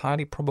believes it's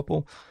highly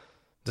probable,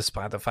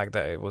 despite the fact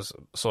that it was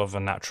sort of a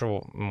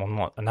natural, well,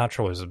 not a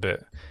natural is a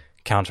bit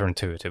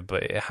counterintuitive,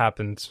 but it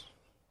happened.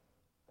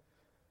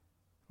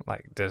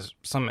 Like, it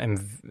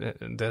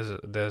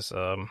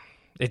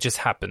just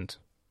happened.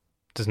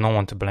 There's no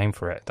one to blame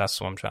for it. That's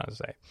what I'm trying to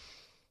say.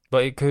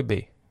 But it could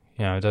be.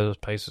 You know, that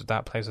place has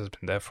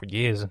been there for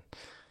years, and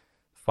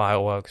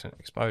fireworks and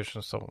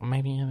explosions. So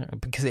maybe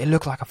because it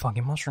looked like a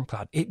fucking mushroom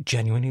cloud. It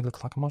genuinely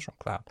looked like a mushroom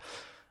cloud.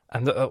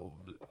 And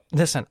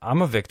listen,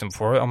 I'm a victim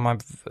for it on my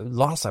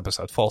last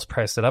episode, False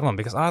Praise to Lebanon,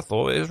 because I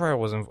thought Israel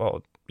was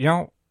involved. You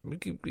know,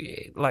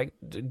 like,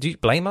 do you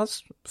blame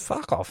us?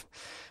 Fuck off.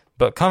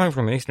 But coming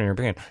from an Eastern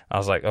European, I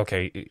was like,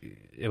 okay,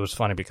 it was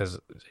funny because,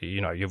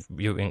 you know, you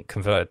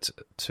converted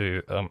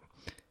to,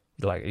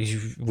 like,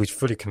 we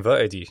fully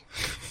converted you.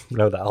 You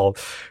know, that whole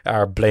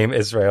Arab blame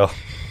Israel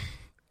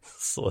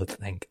sort of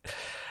thing.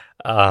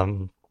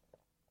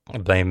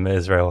 Blame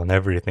Israel on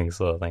everything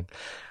sort of thing.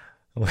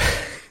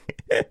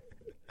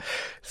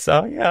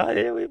 So,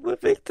 yeah, we're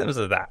victims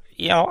of that.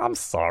 You know, I'm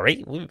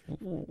sorry.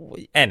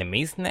 We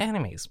enemies and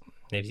enemies.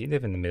 If you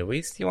live in the Middle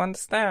East, you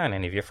understand.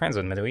 And if you're friends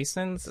with Middle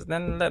Easterns,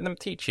 then let them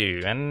teach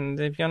you. And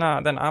if you're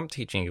not, then I'm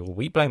teaching you.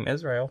 We blame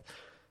Israel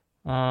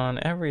on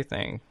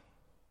everything.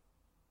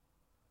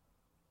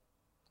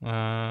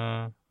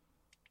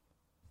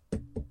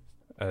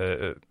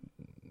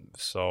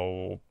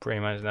 So pretty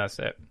much that's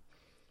it.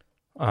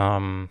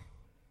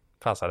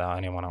 Pass that out.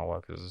 Anyone at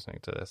work is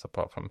listening to this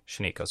apart from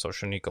Shanika. So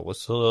Shanika,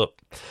 what's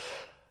up?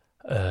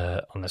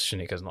 Unless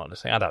Shanika's not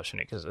listening. I doubt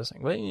Shanika's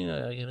listening. But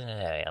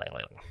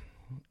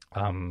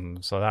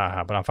so that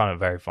happened. I found it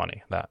very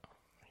funny that,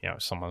 you know,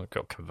 someone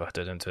got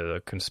converted into the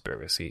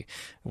conspiracy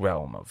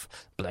realm of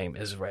blame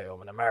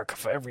Israel and America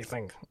for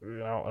everything. You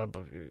know, I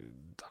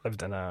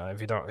lived in a,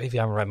 if you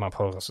haven't read my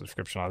podcast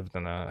subscription, I lived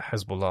in a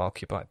Hezbollah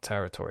occupied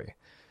territory,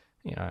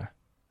 you know,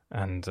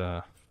 and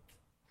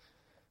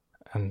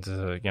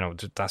you know,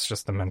 that's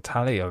just the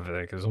mentality over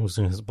there, because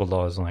also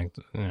Hezbollah is like,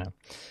 you know,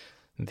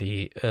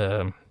 the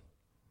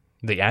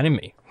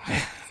enemy,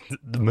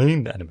 the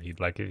main enemy.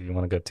 Like, if you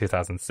want to go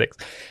 2006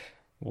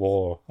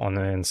 war on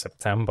in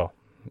September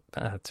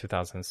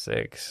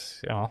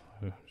 2006, you know,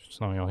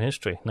 it's not your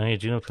history, no, your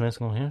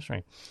geopolitical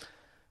history.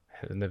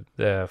 I lived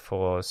there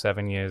for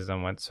 7 years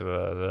and went to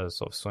the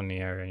sort of Sunni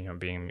area. You know,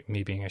 being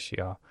a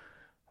Shia,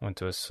 went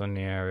to a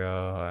Sunni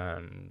area,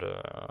 and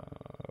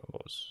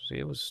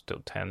it was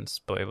still tense,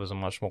 but it was a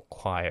much more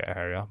quiet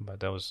area. But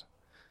there was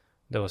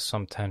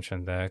some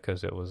tension there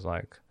because it was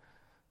like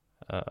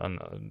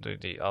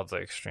the other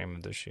extreme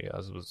of the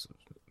Shias was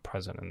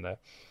present in there.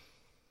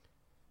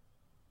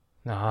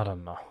 No, I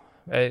don't know.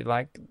 I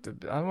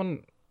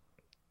wouldn't,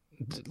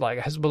 like,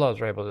 Hezbollah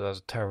is labeled as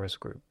a terrorist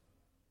group,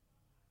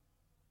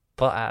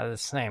 but at the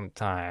same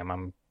time,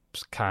 I'm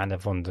kind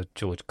of on the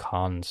George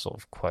Khan sort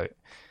of quote,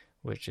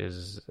 which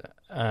is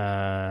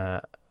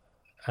an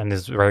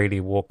Israeli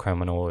war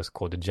criminal is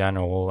called a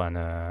general, and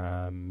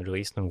a Middle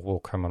Eastern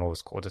war criminal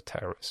is called a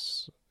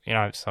terrorist. You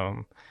know,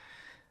 so,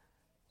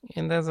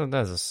 and there's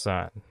a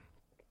certain,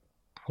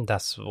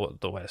 that's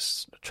what the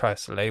West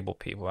tries to label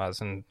people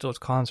as, and George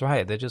Khan's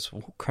right. They're just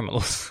war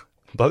criminals,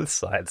 both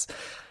sides.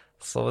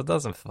 So it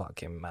doesn't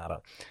fucking matter.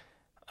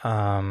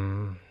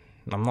 I'm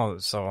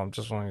just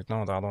wanting you to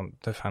know that I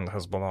don't defend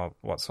Hezbollah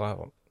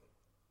whatsoever.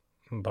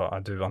 But I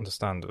do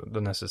understand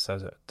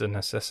the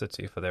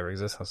necessity for their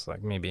existence.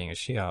 Like, me being a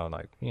Shia,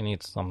 like, you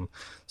need some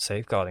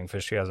safeguarding for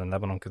Shias in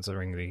Lebanon,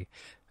 considering the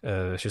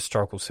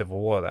historical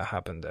civil war that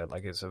happened there.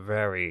 Like, it's a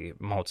very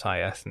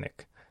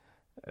multi-ethnic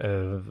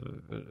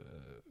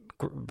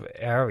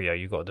area.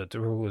 You got the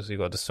Druze, you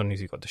got the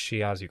Sunnis, you got the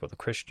Shias, you got the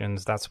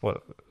Christians. That's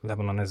what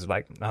Lebanon is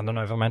like. I don't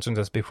know if I mentioned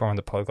this before on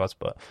the podcast,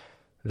 but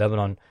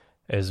Lebanon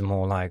is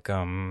more like,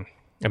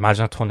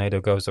 imagine a tornado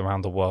goes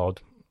around the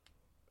world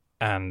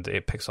and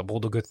it picks up all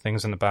the good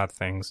things and the bad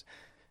things,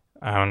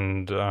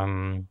 and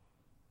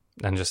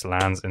just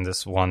lands in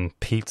this one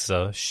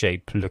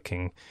pizza-shaped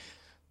looking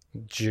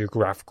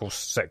geographical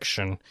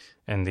section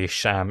in the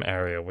Sham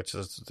area, which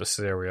is the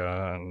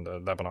Syria and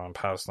Lebanon,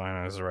 Palestine,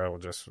 and Israel,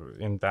 just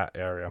in that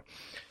area.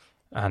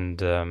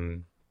 And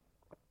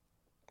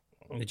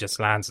it just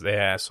lands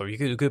there. So you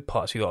get the good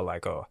parts. You got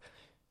like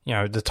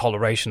the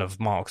toleration of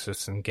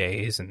Marxists and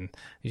gays, and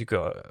you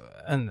got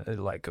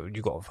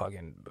a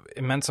fucking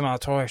immense amount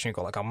of toleration. You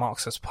got like a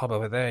Marxist pub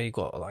over there. You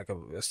got like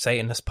a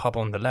Satanist pub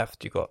on the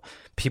left. You got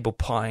people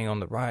partying on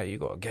the right. You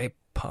got a gay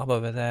pub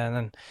over there,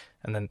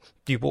 and then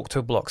you walk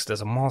 2 blocks. There's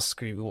a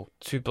mosque. You walk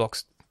 2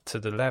 blocks to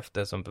the left.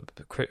 There's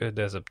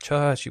a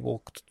church. You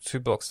walk 2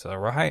 blocks to the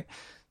right.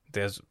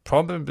 There's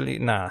probably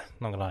not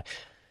gonna lie,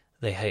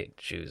 they hate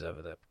Jews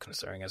over there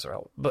considering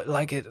Israel, but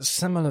like it's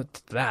similar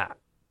to that.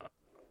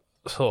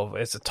 Sort of,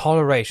 it's a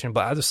toleration,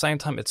 but at the same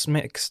time, it's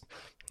mixed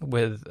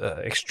with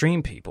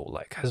extreme people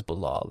like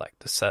Hezbollah, like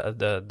the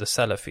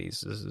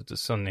Salafis, the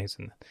Sunnis,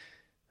 and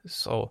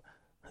so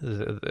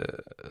the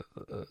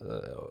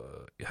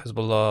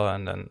Hezbollah,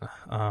 and then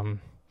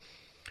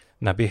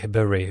Nabih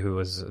Berri, who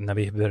was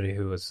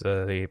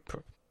the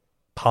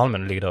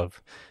parliament leader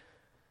of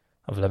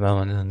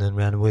Lebanon, and then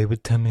ran away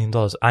with $10 million.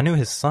 I knew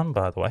his son,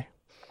 by the way.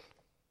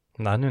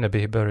 I knew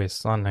Nabih Berri's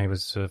son. He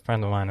was a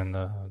friend of mine in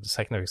the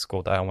secondary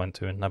school that I went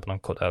to in Lebanon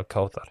called Al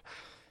Kawthar.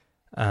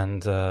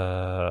 And,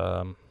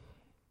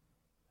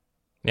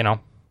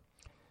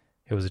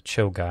 he was a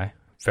chill guy.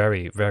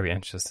 Very, very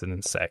interested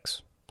in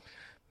sex.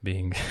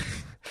 Being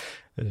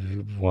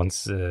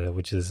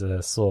which is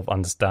sort of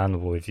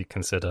understandable if you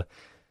consider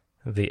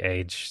the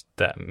age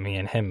that me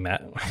and him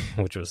met,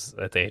 which was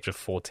at the age of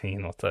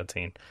 14 or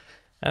 13.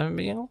 And,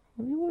 we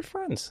were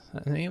friends.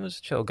 And he was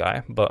a chill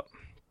guy, but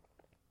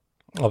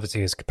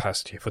obviously his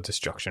capacity for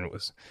destruction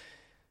was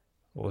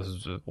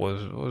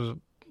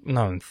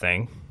known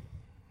thing.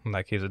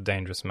 Like, he's a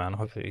dangerous man.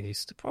 Hopefully,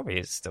 probably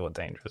is still a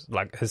dangerous.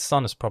 Like, his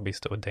son is probably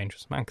still a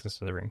dangerous man,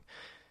 considering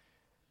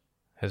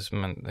his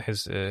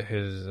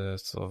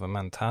sort of a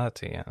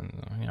mentality,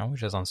 and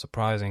which is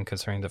unsurprising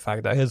considering the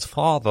fact that his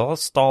father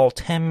stole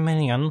 $10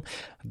 million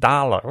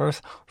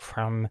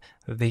from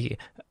the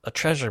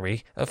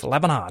treasury of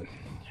Lebanon.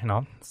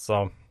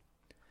 So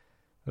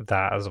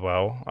that as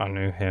well. I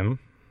knew him.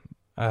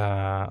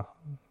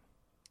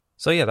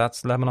 So yeah,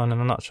 that's Lebanon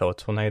in a nutshell. A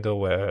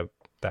tornado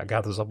that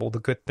gathers up all the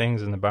good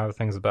things and the bad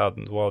things about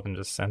the world and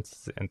just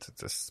sends it into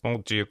this small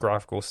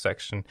geographical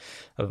section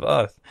of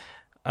Earth.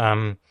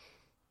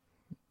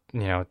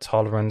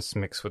 Tolerance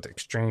mixed with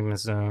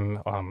extremism,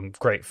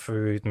 great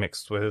food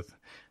mixed with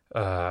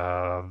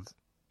a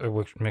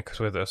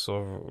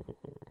sort of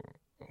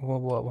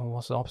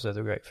what's the opposite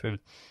of great food?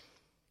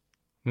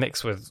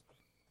 Mixed with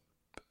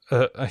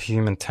a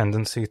human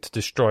tendency to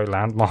destroy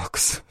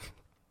landmarks.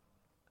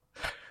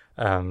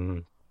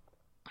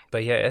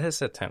 But yeah, it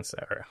is a tense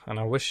area, and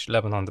I wish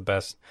Lebanon the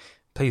best.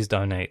 Please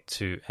donate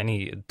to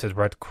the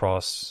Red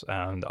Cross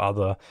and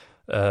other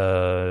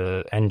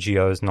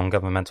NGOs,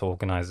 non-governmental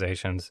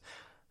organizations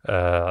who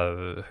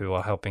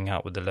are helping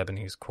out with the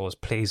Lebanese cause.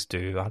 Please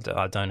do.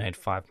 I donate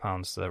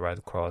 £5 to the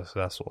Red Cross.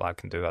 That's all I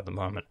can do at the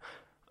moment.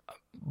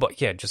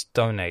 But yeah, just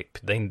donate.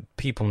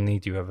 People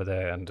need you over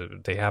there,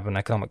 and they have an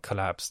economic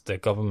collapse. Their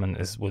government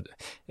is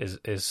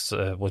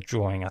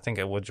withdrawing. I think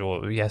it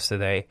withdrew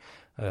yesterday.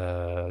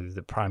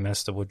 The Prime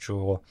Minister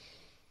withdrew,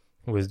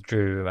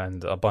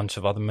 and a bunch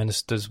of other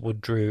ministers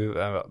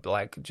withdrew.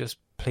 Just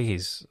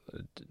please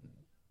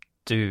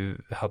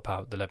do help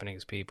out the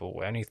Lebanese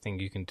people. Anything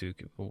you can do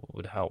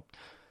would help.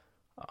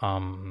 Go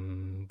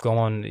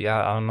on.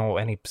 Yeah, I don't know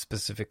any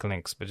specific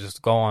links, but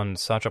just go on,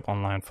 search up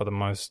online for the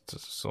most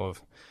sort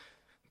of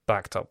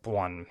backed up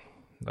one.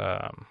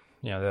 There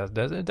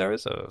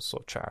is a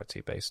sort of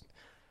charity based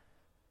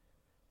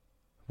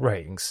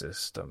rating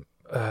system.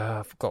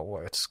 I forgot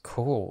what it's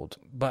called,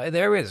 but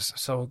there is.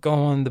 So go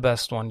on the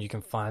best one you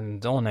can find,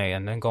 donate,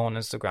 and then go on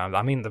Instagram.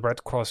 I mean, the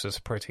Red Cross is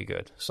pretty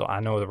good. So I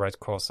know the Red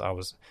Cross. I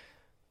was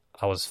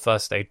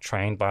first aid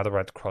trained by the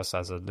Red Cross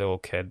as a little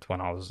kid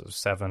when I was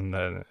 7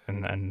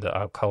 in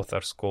Al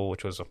Kauthar school,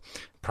 which was a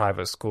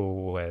private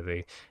school where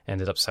they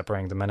ended up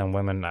separating the men and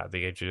women at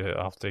the age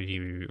after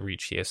you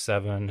reach year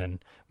 7, and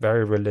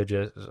very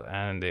religious.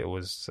 And it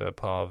was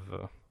part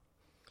of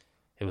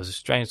it was a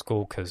strange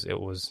school because it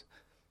was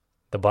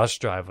the bus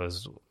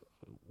drivers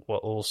were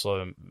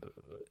also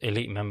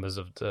elite members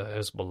of the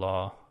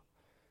Hezbollah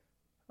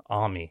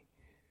army,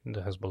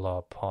 the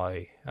Hezbollah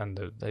party, and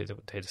they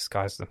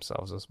disguised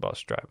themselves as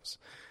bus drivers.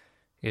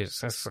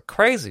 It's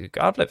crazy.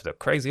 I've lived a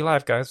crazy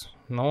life, guys.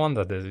 No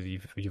wonder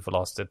that you've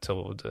lost it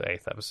till the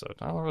 8th episode.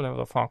 I lived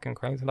a fucking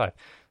crazy life.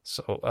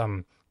 So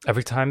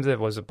every time there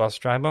was a bus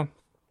driver,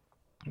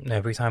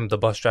 every time the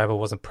bus driver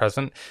wasn't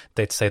present,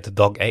 they'd say the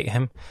dog ate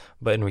him,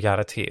 but in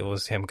reality it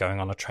was him going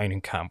on a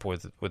training camp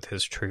with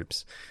his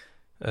troops,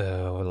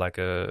 like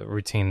a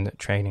routine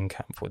training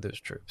camp with his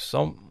troops.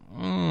 So,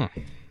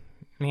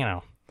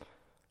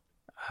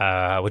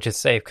 which is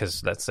safe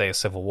because let's say a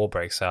civil war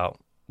breaks out,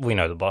 we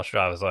know the bus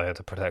drivers are here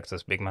to protect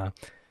this big man.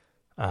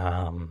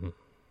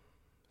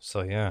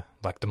 So yeah,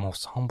 like the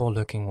most humble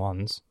looking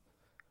ones,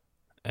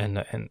 like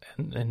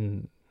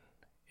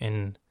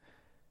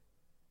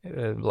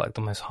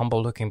the most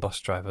humble looking bus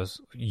drivers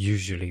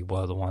usually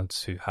were the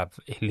ones who have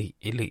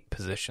elite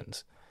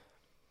positions.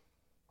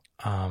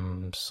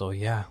 So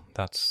yeah,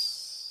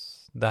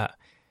 that's that.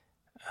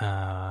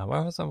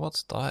 Where was that? What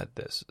started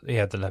this?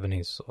 Yeah, the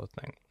Lebanese sort of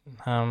thing.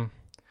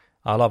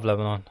 I love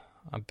Lebanon.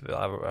 I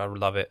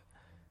love it.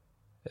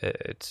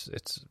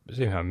 It's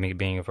me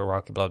being of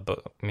Iraqi blood,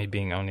 but me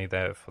being only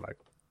there for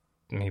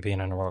me being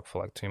in Iraq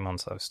for 2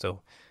 months, I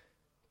still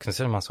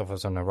consider myself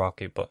as an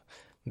Iraqi, but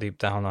deep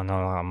down I know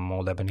I'm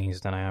more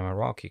Lebanese than I am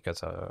Iraqi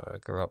because I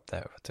grew up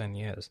there for 10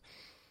 years.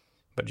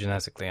 But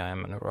genetically I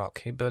am an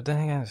Iraqi. But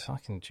then again,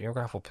 fucking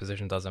geographical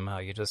position doesn't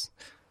matter. You're just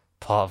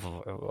part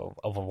of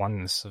a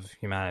oneness of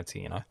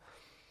humanity,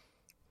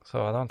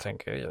 So I don't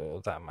think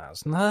that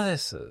matters. No,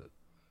 this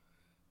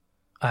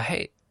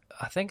I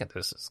think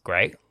this is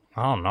great.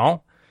 I don't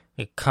know.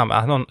 I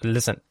don't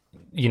listen.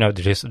 The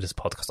gist of this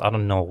podcast. I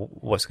don't know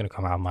what's going to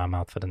come out of my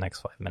mouth for the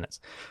next 5 minutes.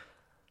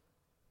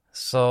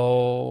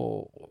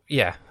 So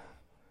yeah,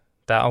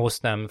 that all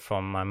stemmed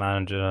from my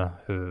manager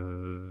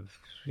who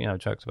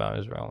joked about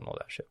Israel and all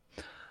that shit.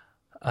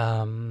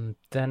 Then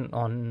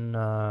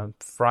on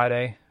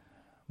Friday,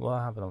 what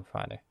happened on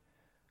Friday?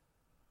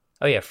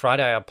 Oh yeah,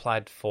 Friday I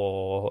applied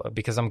for,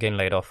 because I'm getting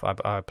laid off,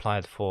 I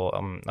applied for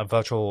a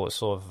virtual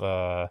sort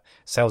of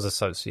sales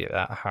associate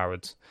at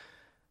Harrods,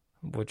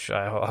 which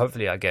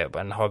hopefully I get,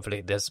 and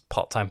hopefully there's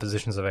part-time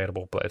positions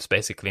available, but it's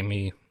basically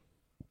me.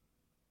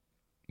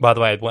 By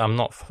the way,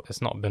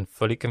 it's not been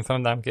fully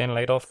confirmed that I'm getting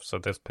laid off, so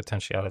there's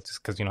potentialities,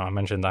 because, I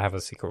mentioned I have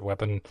a secret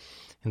weapon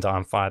in the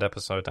I'm Fired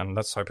episode, and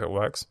let's hope it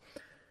works.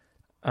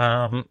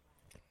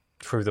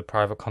 Through the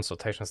private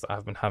consultations that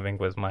I've been having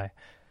with my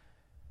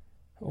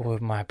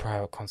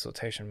private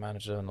consultation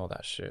manager and all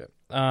that shit.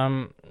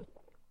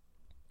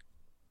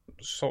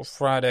 So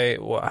Friday,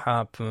 what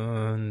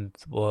happened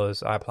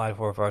was I applied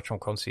for a virtual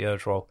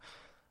concierge role,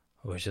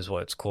 which is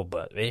what it's called,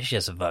 but it's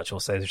just a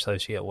virtual sales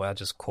associate where I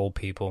just call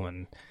people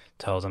and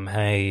tell them,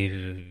 hey,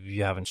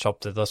 you haven't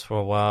shopped with us for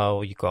a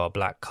while, you got a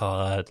black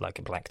card, like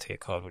a black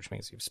ticket card, which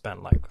means you've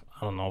spent like,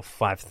 I don't know,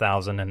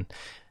 5,000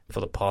 for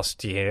the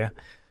past year.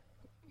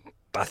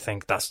 I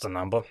think that's the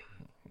number.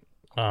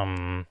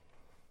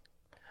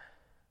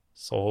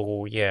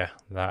 So yeah,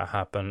 that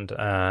happened,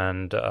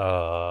 and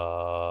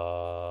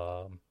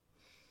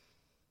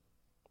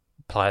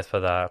applied for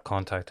that,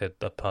 contacted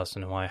the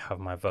person who I have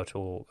my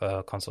virtual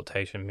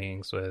consultation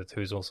meetings with,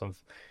 who's also,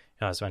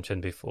 as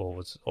mentioned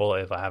before, or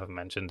if I haven't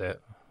mentioned it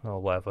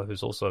or whatever,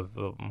 who's also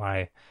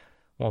one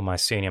of my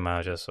senior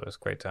managers, so it's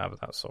great to have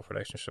that sort of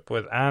relationship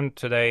with. And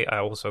today I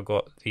also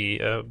got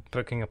the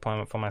booking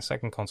appointment for my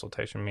second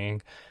consultation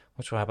meeting,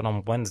 which will happen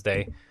on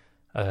Wednesday,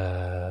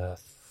 3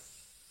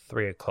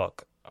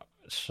 o'clock.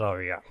 So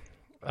yeah,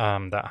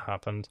 that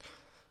happened.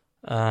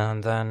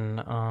 And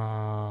then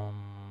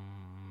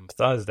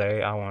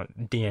Thursday I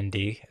went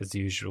D&D as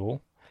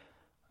usual,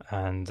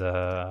 and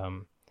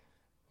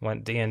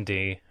went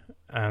D&D,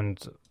 and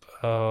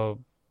it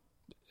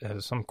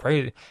was some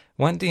crazy,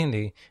 went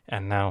D&D,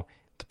 and now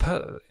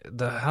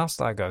the house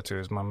that I go to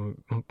is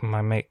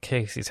my mate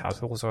Casey's house,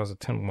 who also has a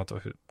twin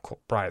mother called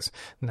Bryce.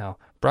 Now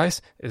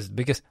Bryce is the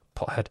biggest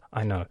pothead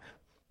I know,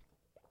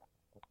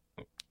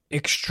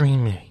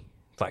 extremely.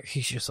 Like,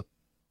 he just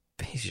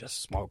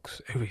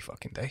smokes every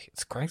fucking day.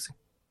 It's crazy.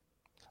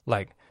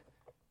 Like,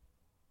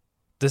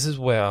 this is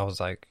where I was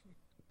like,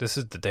 this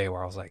is the day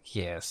where I was like,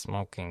 yeah,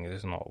 smoking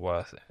is not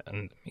worth it.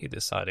 And me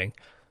deciding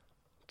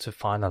to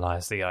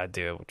finalize the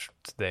idea, which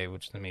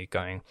is me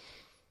going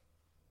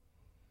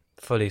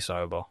fully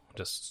sober,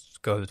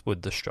 just go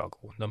with the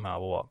struggle, no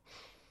matter what.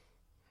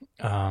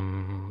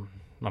 I'm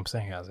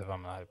saying it as if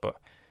I'm not, but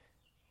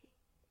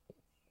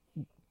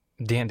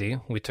D&D,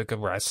 we took a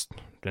rest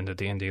in the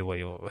D&D where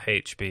you're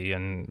HB,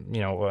 and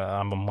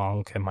I'm a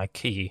monk, and my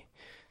key,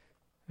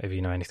 if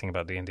you know anything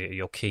about D&D,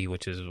 your key,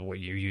 which is what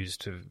you use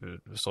to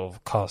sort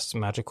of cast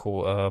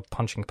magical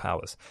punching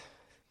powers,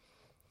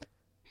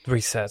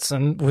 resets,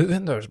 and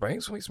within those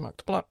breaks we smoked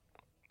a blunt,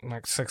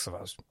 like 6 of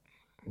us,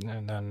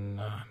 and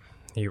then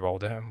he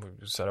rolled it, and we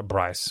said a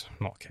Bryce,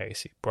 not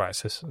Casey,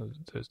 Bryce,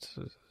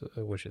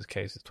 which is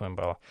Casey's twin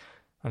brother,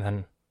 and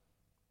then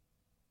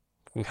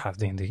we have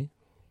D&D.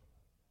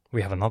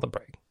 We have another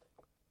break.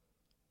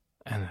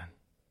 And then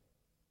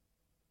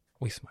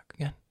we smoke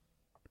again.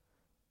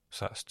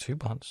 So that's 2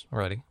 blunts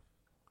already.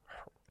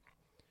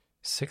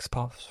 6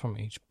 puffs from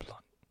each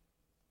blunt.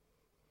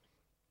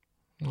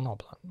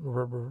 Not blunt.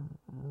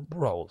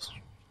 Rolls,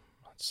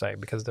 I'd say,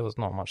 because there was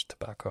not much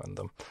tobacco in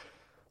them.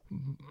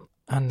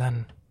 And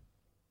then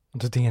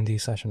the D&D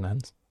session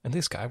ends. And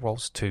this guy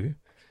rolls 2.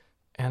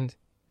 And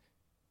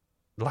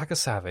like a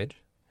savage,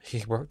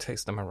 he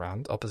rotates them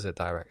around opposite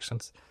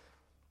directions.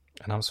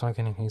 And I'm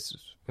smoking, and he's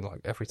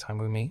like, every time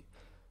we meet.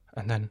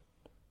 And then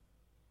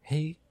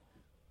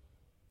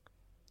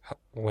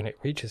when it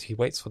reaches, he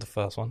waits for the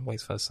first one,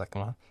 waits for the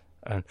second one,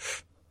 and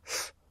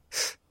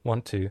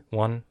 1, 2,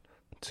 1,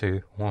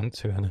 2, 1,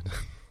 2, and then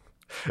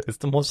it's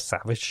the most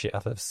savage shit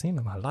I've ever seen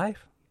in my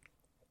life.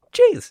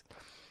 Jeez!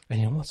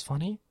 And you know what's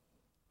funny?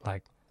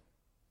 Like,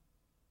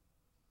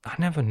 I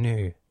never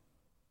knew.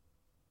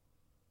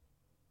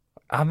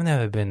 I've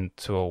never been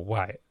to a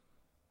white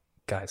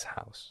guy's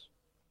house.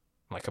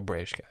 Like a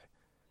British guy.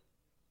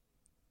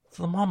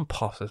 The mom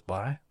passes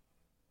by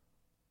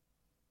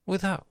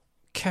without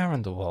care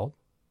in the world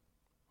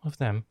of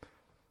them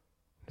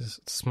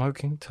just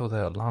smoking till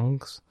their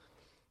lungs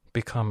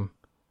become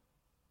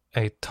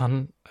a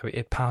pound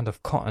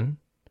of cotton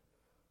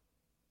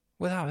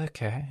without a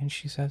care, and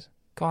she says,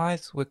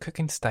 "Guys, we're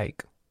cooking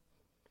steak."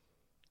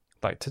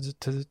 Like to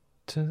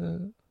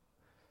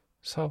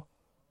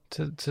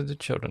the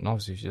children,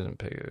 obviously she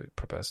didn't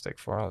prepare steak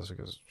for us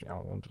because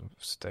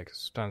steak is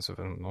expensive,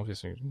 and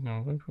obviously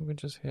we're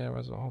just here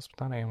as a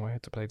hospitality, and we're here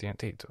to play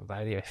D&D. So the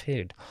idea of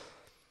food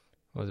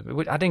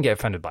I didn't get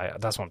offended by it.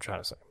 That's what I'm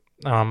trying to say.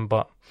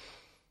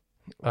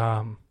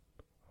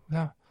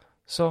 Yeah.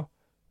 So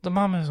the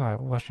mum is like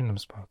watching them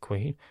smoke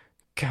weed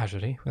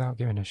casually without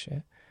giving a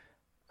shit,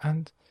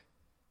 and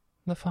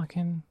the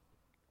fucking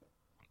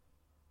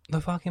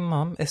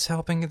mum is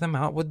helping them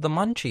out with the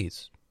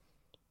munchies.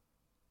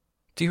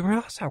 Do you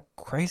realize how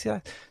crazy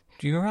that is?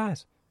 Do you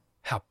realize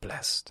how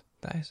blessed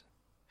that is?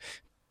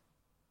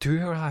 Do you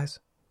realize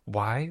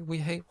why we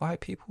hate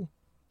white people?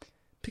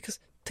 Because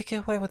they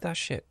get away with that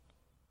shit.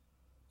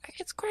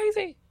 It's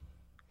crazy.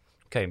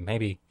 Okay,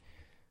 maybe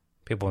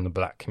people in the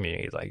black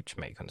community, like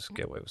Jamaicans,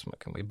 get away with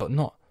smoking weed, but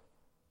not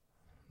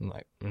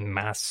like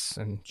mass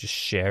and just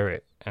share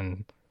it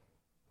and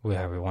with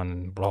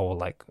everyone roll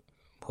like,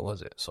 what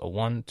was it? So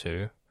 1,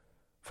 2,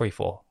 3,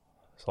 4.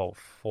 So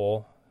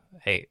 4,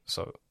 8.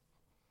 So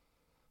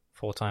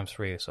 4 times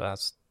 3, so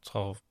that's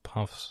 12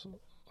 puffs.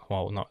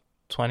 Well, not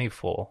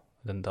 24,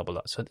 then double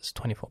that. So there's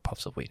 24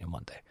 puffs of weed in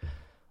one day.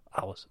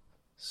 I was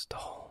stoned.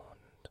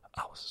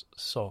 I was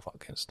so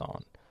fucking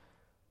stoned.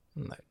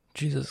 Like,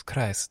 Jesus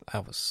Christ, I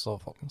was so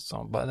fucking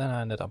stoned. But then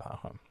I ended up at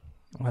home,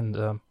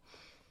 and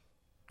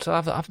so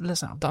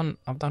I've done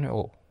it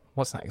all.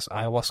 What's next?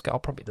 Ayahuasca. I'll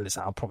probably do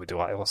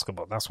ayahuasca,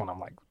 but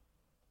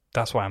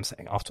that's why I'm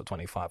saying after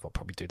 25, I'll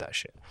probably do that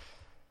shit.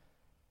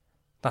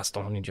 That's the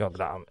only drug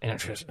that I'm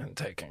interested in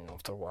taking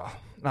after a while.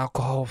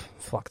 Alcohol,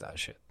 fuck that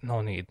shit.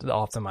 No need. The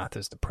aftermath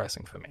is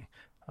depressing for me.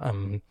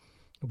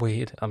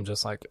 Weed, I'm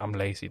just like, I'm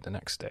lazy the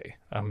next day.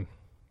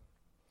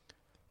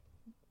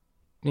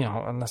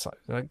 Unless I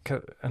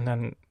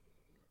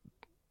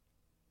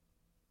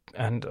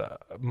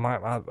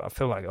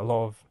feel like a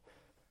lot of,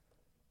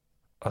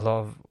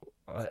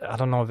 I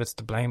don't know if it's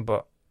to blame,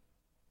 but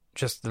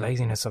just the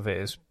laziness of it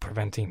is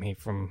preventing me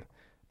from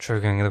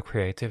triggering the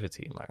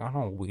creativity. Like, I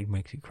know weed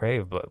makes you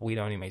creative, but weed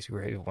only makes you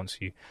creative once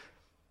you,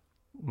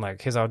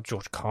 like, here's how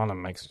George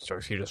Carlin makes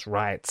jokes. He just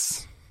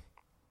writes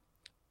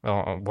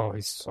while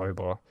he's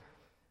sober,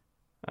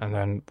 and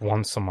then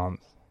once a month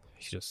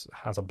he just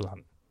has a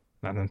blunt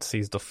and then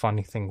sees the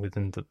funny thing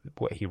within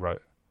what he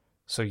wrote.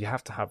 So you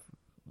have to have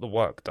the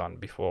work done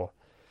before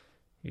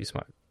you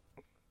smoke.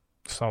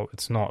 So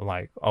it's not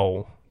like,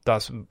 oh,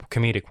 that's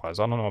comedic wise.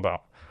 I don't know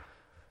about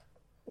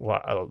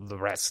the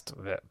rest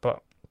of it,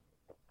 but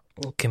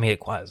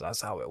comedic wise,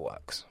 that's how it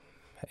works,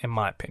 in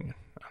my opinion.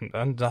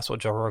 And that's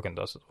what Joe Rogan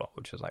does as well,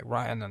 which is like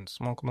write and then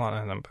smoke a blunt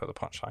and then put the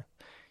punchline.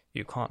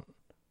 You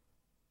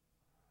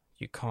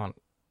can't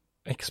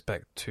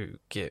expect to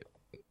get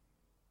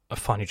a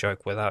funny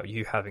joke without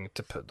you having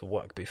to put the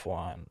work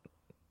beforehand,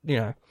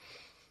 And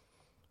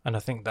I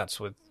think that's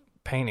with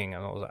painting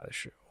and all that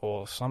shit,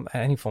 or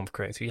any form of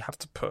creativity. You have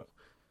to put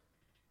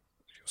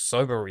your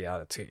sober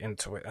reality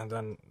into it and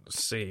then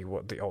see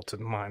what the altered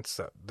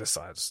mindset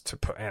decides to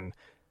put in.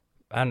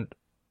 And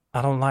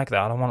I don't like that.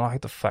 I don't want to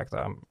like the fact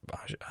that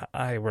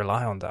I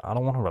rely on that. I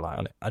don't want to rely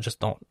on it. I just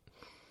don't.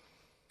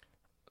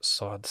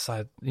 So I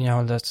decided,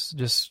 let's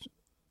just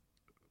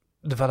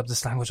develop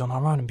this language on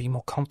our own and be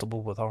more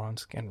comfortable with our own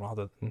skin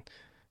rather than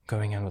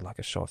going in with like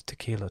a shot of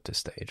tequila to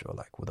stage or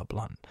like with a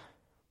blunt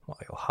while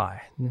you're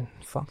high.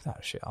 Fuck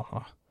that shit. I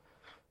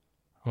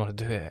want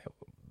to do it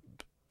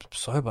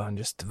sober and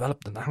just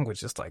develop the language.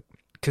 Just like,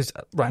 because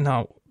right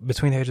now,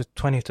 between the age of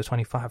 20 to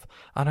 25,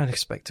 I don't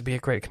expect to be a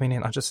great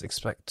comedian. I just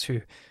expect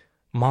to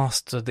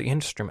master the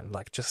instrument.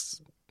 Like,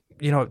 just,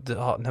 the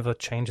art never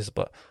changes,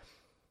 but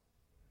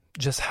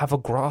just have a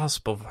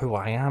grasp of who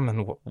I am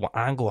and what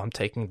angle I'm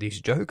taking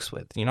these jokes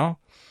with,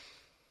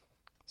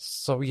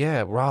 So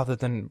yeah, rather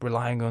than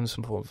relying on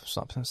some sort of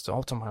substance to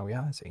alter my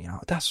reality,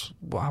 that's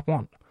what I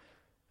want.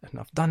 And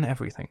I've done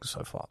everything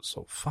so far,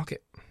 so fuck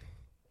it.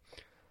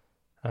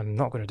 I'm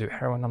not going to do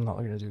heroin, I'm not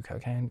going to do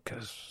cocaine,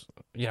 because,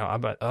 I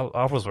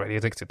was already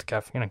addicted to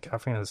caffeine, and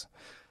caffeine is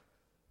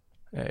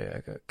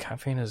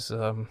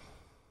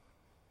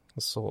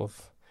sort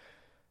of,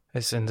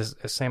 it's in the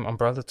same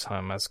umbrella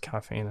term as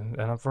caffeine, and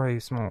I've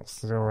already smoked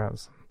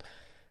cigarettes,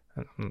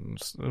 and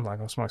like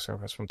I smoke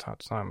cigarettes from time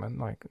to time, and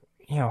like,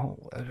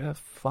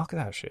 fuck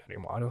that shit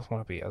anymore. I just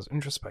want to be as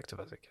introspective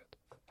as I can,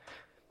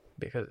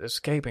 because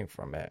escaping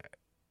from it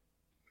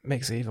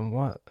makes it even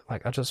worse.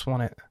 Like, I just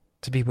want it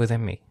to be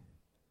within me,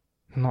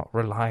 not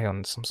rely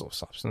on some sort of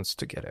substance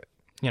to get it,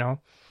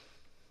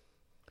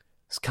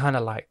 It's kind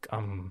of like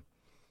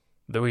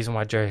the reason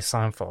why Jerry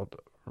Seinfeld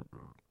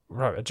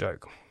wrote a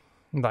joke.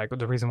 Like,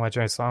 the reason why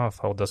Jerry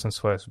Seinfeld doesn't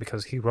swear is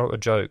because he wrote a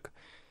joke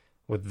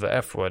with the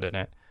F word in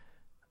it,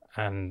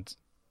 and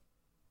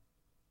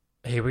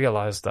he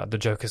realized that the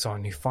joke is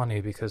only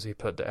funny because he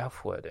put the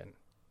F word in,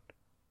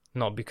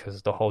 not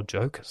because the whole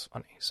joke is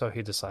funny. So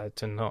he decided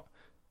to not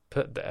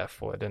put the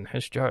F word in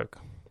his joke.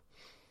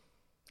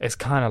 It's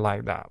kind of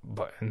like that,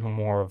 but in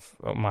more of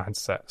a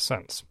mindset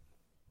sense.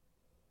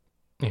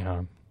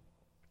 Like,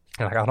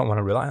 I don't want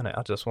to rely on it.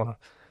 I just want to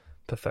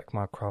perfect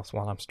my craft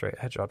while I'm straight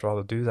edge. I'd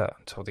rather do that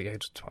until the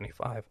age of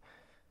 25,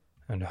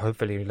 and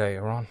hopefully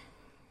later on.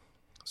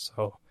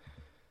 So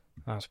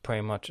that's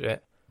pretty much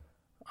it.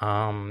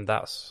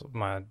 That's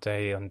my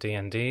day on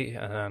D&D,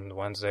 and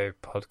Wednesday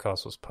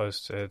podcast was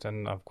posted,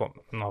 and I've got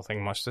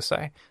nothing much to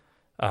say.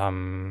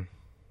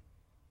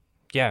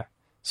 Yeah,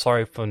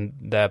 sorry for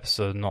the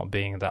episode not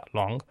being that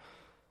long.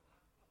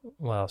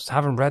 Well, I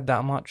haven't read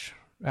that much,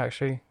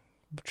 actually.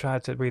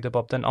 Tried to read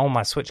about then. Oh,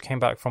 my Switch came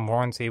back from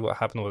warranty. What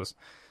happened was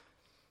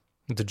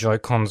the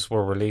Joy-Cons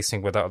were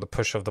releasing without the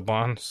push of the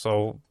button,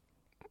 so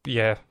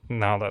yeah,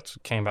 now that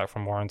came back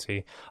from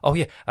warranty. Oh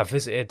yeah, I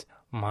visited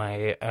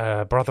my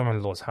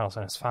brother-in-law's house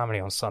and his family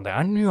on Sunday.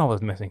 I knew I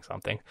was missing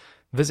something.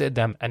 Visited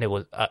them, and it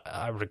was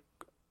I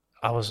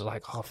was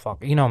like, oh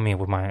fuck, me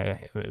with my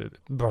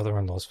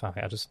brother-in-law's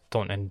family. I just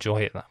don't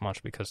enjoy it that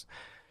much because,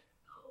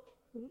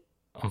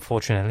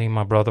 unfortunately,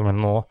 my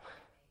brother-in-law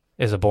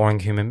is a boring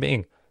human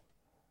being.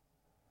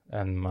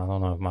 And I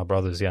don't know, my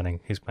brother's yelling.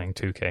 He's playing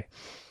 2K.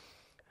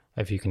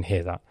 If you can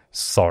hear that,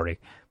 sorry.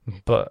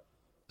 But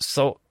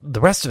so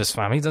the rest of his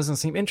family doesn't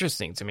seem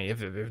interesting to me.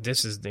 If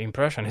this is the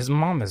impression, his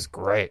mom is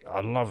great.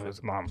 I love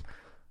his mom.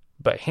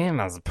 But him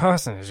as a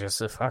person is just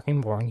a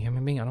fucking boring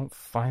human being. I don't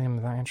find him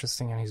that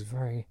interesting, and he's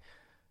very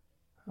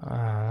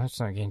Let's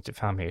not get into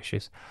family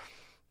issues.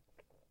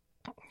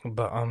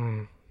 But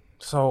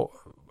so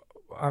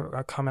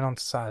I come in on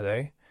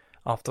Saturday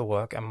after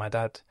work, and my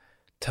dad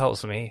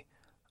tells me,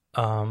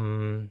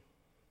 um,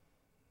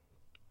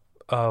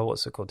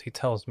 what's it called? He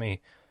tells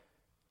me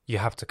you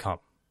have to come.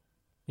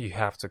 You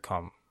have to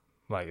come.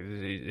 Like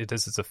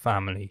this is a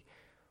family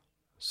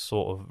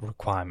sort of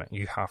requirement.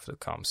 You have to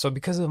come. So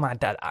because of my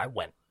dad, I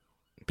went.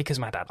 Because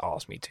my dad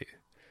asked me to,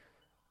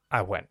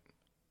 I went.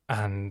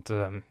 And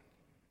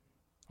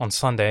on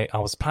Sunday, I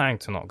was planning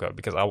to not go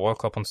because I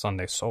woke up on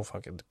Sunday so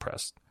fucking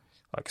depressed.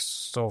 Like,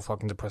 so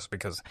fucking depressed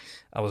because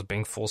I was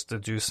being forced to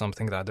do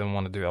something that I didn't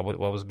want to do. I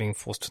was being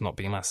forced to not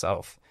be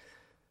myself.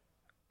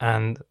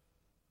 And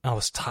I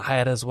was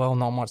tired as well,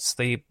 not much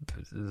sleep.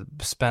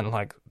 Spent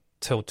like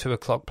till 2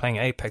 o'clock playing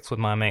Apex with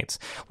my mates,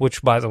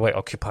 which, by the way,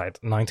 occupied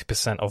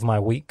 90% of my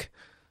week.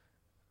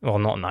 Well,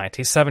 not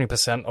 90,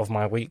 70% of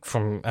my week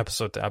from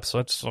episode to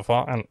episode so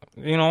far. And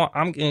you know what?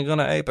 I'm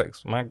gonna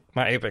Apex. My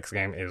Apex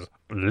game is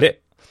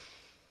lit.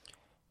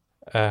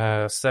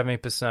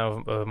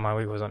 70% of my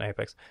week was on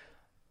Apex.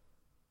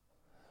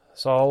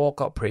 So I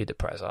woke up pretty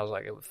depressed. I was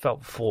like, it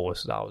felt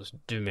forced. I was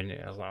doing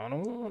it. I was like, I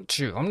don't want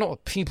to. I'm not a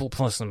people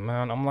person,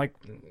 man. I'm like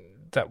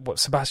that. What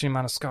Sebastian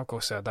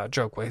Maniscalco said, that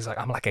joke where he's like,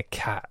 I'm like a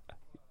cat.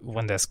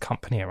 When there's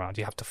company around,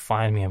 you have to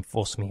find me and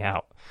force me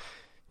out.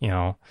 You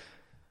know,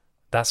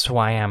 that's who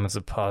I am as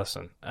a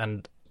person.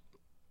 And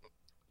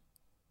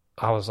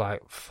I was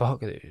like,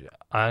 fuck it.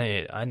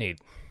 I need.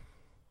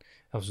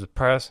 I was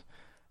depressed,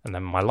 and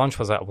then my lunch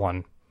was at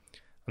 1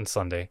 on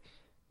Sunday.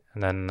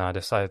 And then I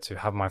decided to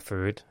have my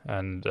food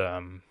and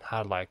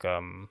had like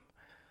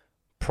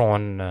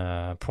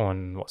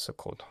prawn, what's it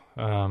called?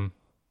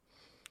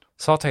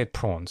 Sauteed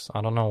prawns.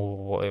 I don't know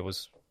what it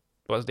was.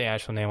 What's the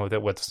actual name of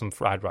it? With some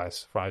fried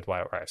rice, fried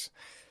white rice.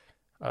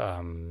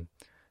 And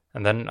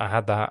then I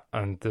had that,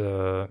 and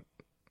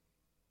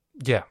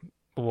yeah,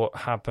 what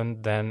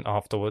happened then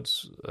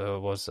afterwards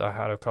was I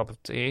had a cup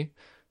of tea,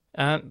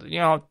 and you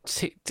know,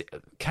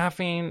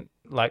 caffeine.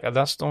 Like,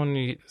 that's the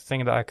only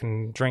thing that I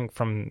can drink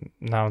from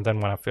now and then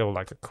when I feel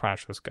like a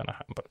crash was gonna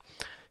happen,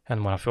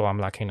 and when I feel I'm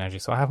lacking energy.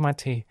 So I have my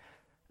tea,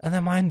 and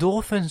then my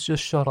endorphins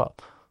just shut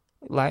up.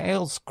 Like, it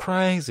was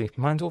crazy.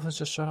 My endorphins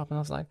just shut up, and I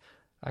was like,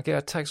 I get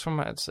a text from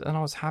it, and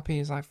I was happy.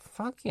 He's like,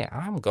 fuck yeah,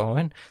 I'm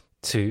going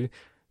to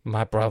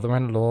my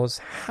brother-in-law's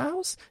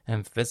house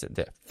and visit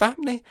their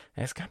family,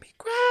 and it's gonna be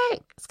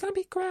great. It's gonna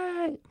be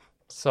great.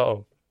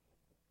 So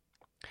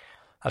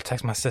I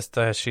text my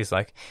sister. She's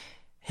like,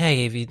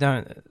 hey, if you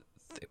don't...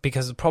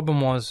 Because the problem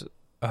was,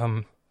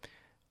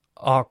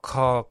 our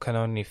car can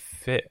only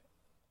fit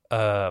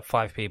 5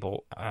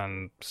 people,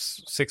 and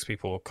 6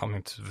 people were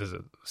coming to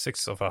visit.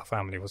 6 of our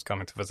family was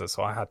coming to visit,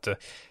 so I had to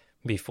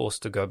be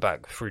forced to go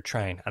back through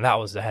train, and that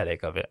was the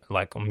headache of it.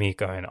 Like, me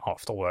going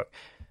after work,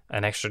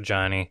 an extra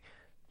journey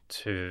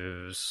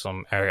to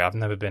some area I've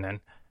never been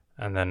in,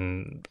 and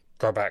then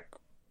go back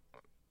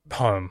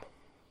home.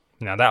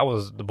 Now, that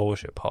was the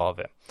bullshit part of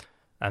it.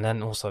 And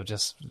then also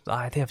just the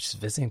idea of just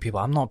visiting people.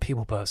 I'm not a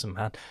people person,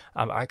 man.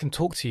 I can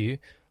talk to you,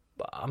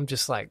 but I'm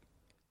just like,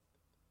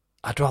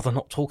 I'd rather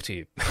not talk to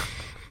you.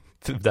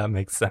 If that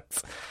makes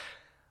sense.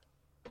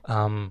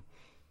 I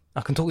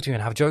can talk to you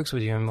and have jokes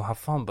with you and we'll have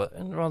fun, but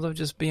I'd rather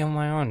just be on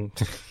my own,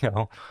 you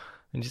know,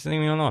 and just leave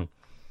me alone.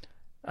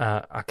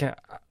 I can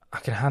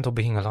handle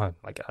being alone.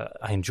 Like,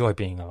 I enjoy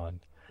being alone.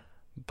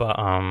 But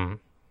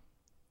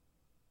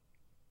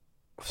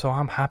so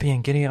I'm happy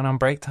and giddy, and on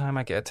break time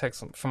I get a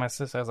text from my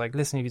sister. I was like,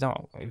 listen, if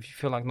you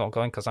feel like not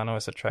going, because I know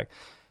it's a trek,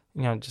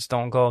 you know, just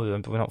don't go.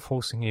 We're not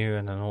forcing you,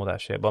 and all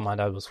that shit. But my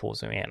dad was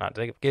forcing me, and I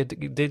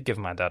did give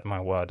my dad my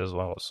word as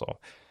well. So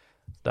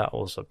that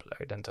also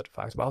played into the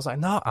fact. But I was like,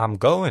 no, I'm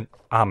going.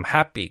 I'm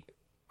happy.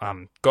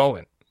 I'm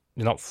going.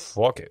 You know,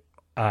 fuck it.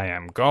 I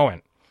am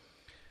going.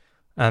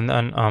 And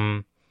then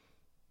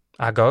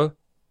I go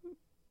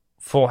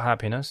full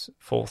happiness,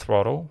 full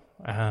throttle,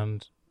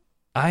 and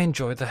I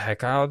enjoyed the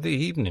heck out of the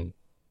evening.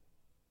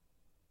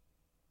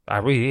 I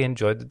really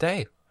enjoyed the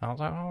day. I was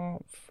like,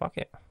 oh, fuck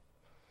it.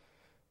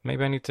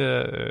 Maybe I need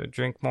to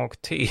drink more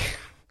tea.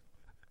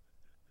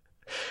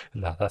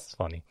 No, that's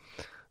funny.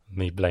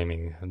 Me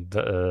blaming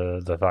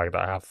the fact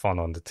that I have fun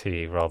on the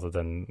tea rather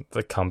than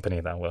the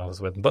company that I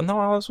was with. But no,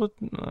 I was with,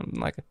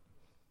 like,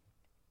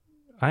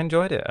 I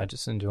enjoyed it. I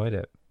just enjoyed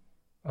it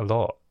a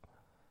lot.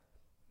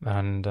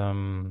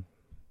 And,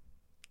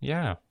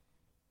 yeah.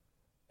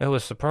 It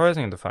was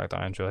surprising, the fact that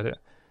I enjoyed it.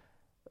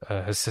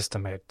 His sister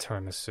made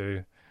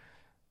tiramisu,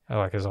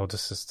 like his older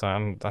sister,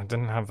 and I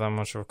didn't have that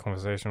much of a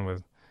conversation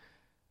with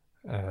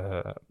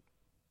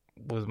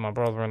my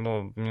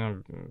brother-in-law, you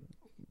know,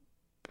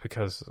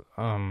 because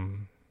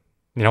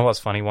you know what's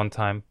funny? One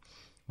time,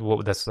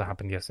 this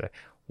happened yesterday.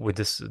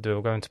 They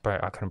were going to pray.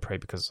 I couldn't pray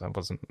because I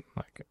wasn't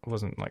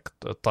like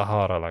a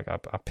tahara. Like, I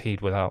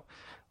peed without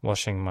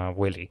washing my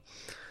willy,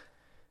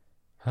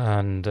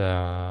 and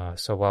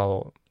so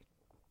while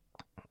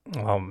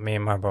me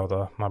and my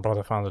brother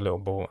found a little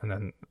ball, and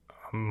then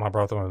my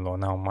brother-in-law,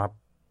 now my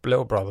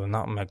little brother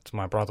nutmegged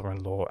my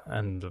brother-in-law,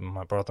 and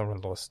my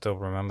brother-in-law still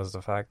remembers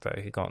the fact that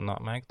he got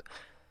nutmegged.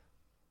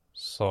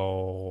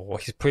 So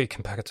he's pretty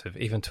competitive,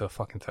 even to a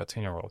fucking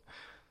 13-year-old.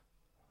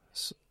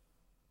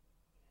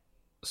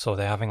 So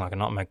they're having like a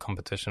nutmeg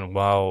competition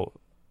while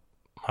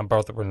my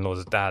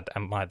brother-in-law's dad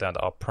and my dad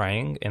are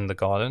praying in the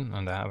garden,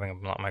 and they're having a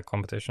nutmeg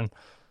competition.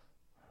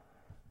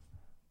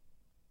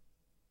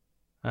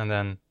 And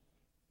then,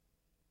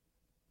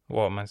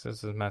 what? My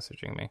sister's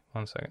messaging me.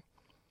 1 second.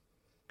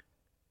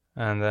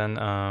 And then,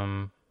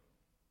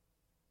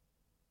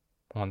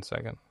 1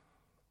 second.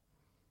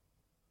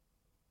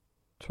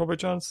 Probably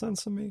trying to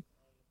censor me.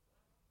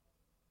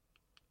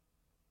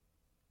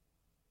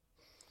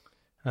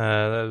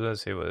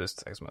 Let's see what this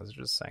text message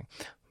is saying.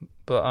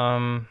 But,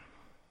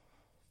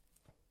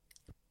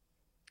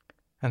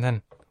 and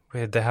then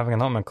they're having a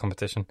nutmeg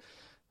competition.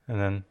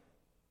 And then,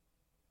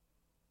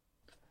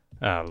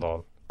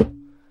 lol.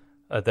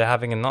 They're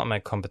having a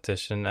nutmeg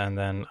competition, and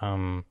then,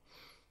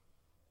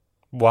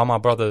 while my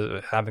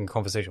brother having a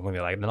conversation with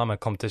me, like the nutmeg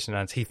competition,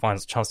 and he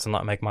finds a chance to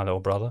nutmeg my little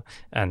brother,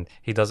 and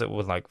he does it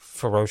with like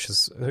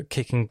ferocious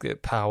kicking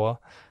power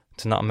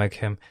to nutmeg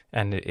him,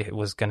 and it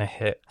was gonna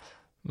hit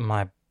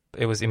my.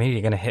 It was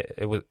immediately gonna hit.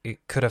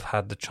 It could have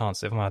had the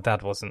chance if my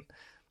dad wasn't.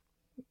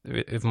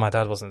 If my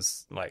dad wasn't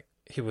like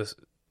he was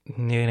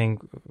kneeling,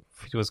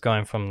 he was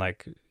going from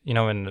like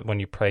when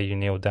you pray you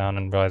kneel down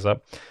and rise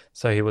up.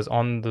 So he was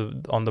on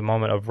the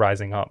moment of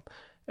rising up,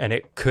 and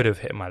it could have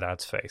hit my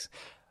dad's face.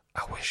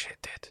 I wish it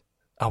did.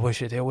 I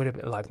wish it would have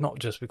been like not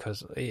just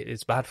because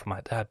it's bad for my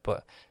dad,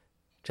 but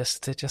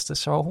just to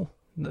show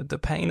the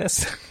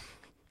penis.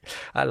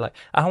 I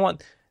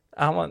want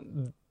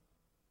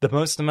the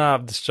most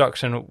amount of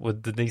destruction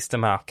with the least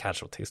amount of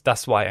casualties.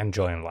 That's why I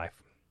enjoy in life.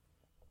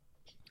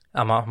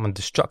 I'm a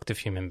destructive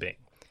human being.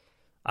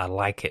 I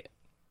like it,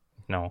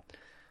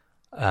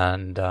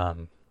 and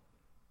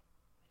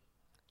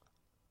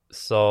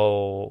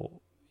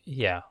so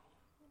yeah,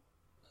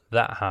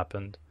 that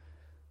happened.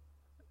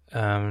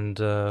 And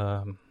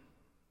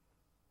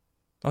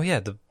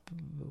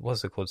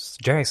what's it called?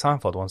 Jerry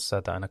Seinfeld once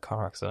said that in a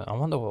car accident. I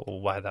wonder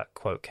why that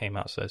quote came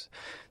out so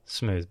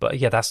smooth. But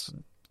yeah, that's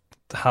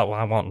how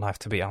I want life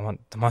to be. I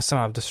want the most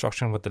amount of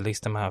destruction with the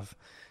least amount of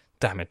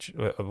damage,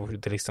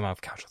 with the least amount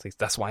of casualties.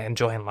 That's why I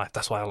enjoy in life.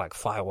 That's why I like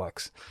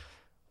fireworks.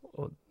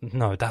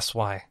 No, that's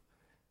why.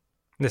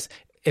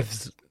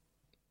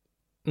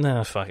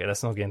 No, fuck it.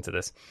 Let's not get into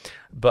this.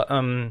 But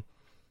no,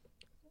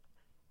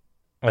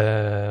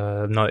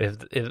 if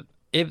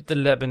the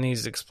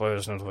Lebanese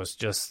explosion was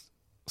just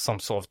some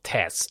sort of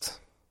test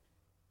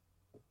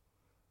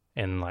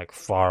in like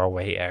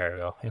faraway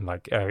area, in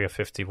like Area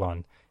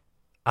 51,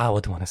 I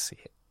would want to see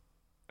it.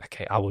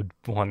 Okay, I would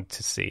want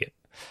to see it.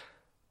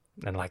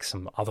 And like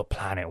some other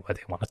planet where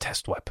they want to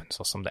test weapons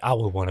or something, I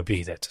would want to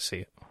be there to see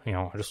it.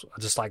 I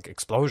just like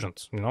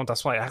explosions.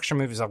 That's why action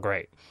movies are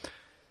great.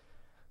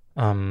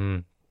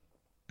 So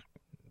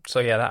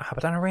yeah, that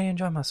happened, and I really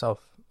enjoyed myself.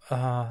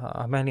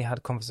 I mainly had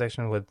a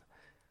conversation with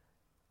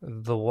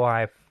the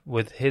wife,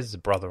 with his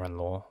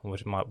brother-in-law,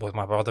 with my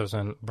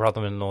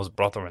brother-in-law's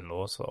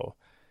brother-in-law. So,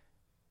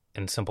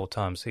 in simple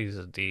terms, he's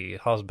the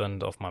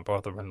husband of my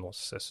brother-in-law's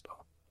sister.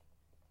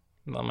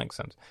 That makes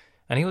sense.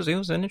 And he was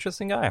an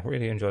interesting guy. I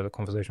really enjoyed the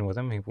conversation with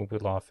him. He would be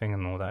laughing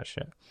and all that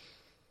shit.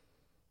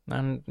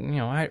 And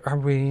I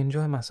really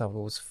enjoyed myself. It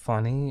was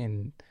funny,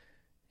 and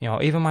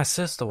even my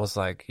sister was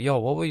like, "Yo,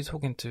 what were you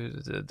talking to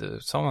the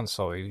so and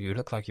so? You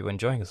look like you were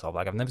enjoying yourself.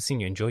 Like I've never seen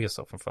you enjoy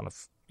yourself in front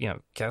of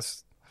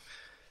guests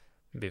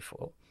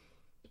before."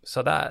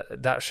 So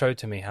that showed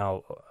to me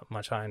how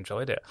much I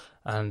enjoyed it.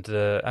 And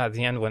at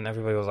the end, when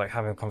everybody was like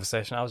having a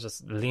conversation, I was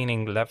just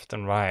leaning left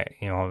and right,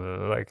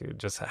 like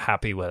just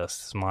happy with a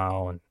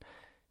smile and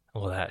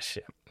all that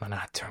shit. And I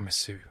had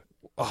tiramisu.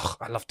 Oh,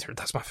 I love tiramisu.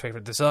 That's my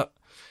favorite dessert.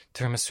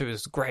 Tiramisu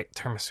is great.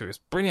 Tiramisu is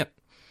brilliant.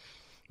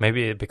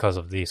 Maybe because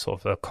of the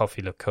sort of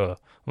coffee liqueur.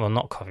 Well,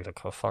 not coffee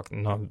liqueur. Fuck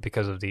no.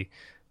 Because of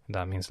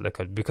that means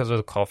liquor. Because of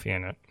the coffee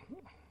in it.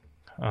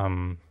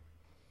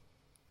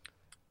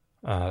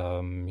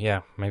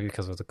 Yeah, maybe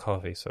because of the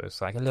coffee. So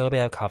it's like a little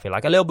bit of coffee,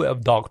 like a little bit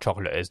of dark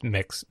chocolate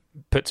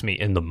puts me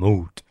in the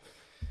mood.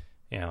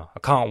 I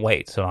can't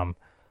wait till I'm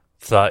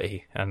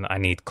 30 and I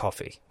need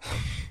coffee.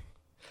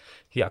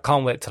 Yeah, I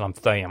can't wait till I'm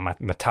 30 and my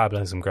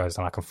metabolism grows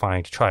and I can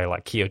finally try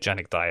like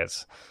ketogenic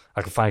diets.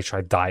 I can finally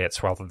try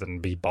diets rather than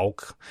be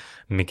bulk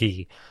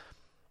McGee.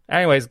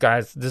 Anyways,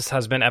 guys, this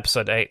has been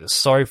episode 8.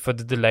 Sorry for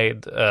the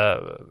delayed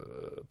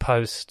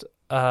post,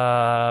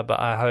 but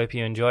I hope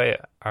you enjoy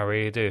it. I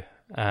really do.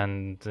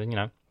 And,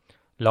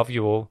 love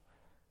you all.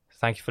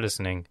 Thank you for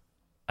listening.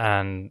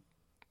 And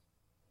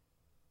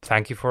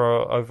thank you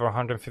for over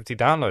 150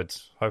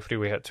 downloads. Hopefully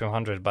we hit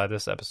 200 by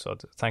this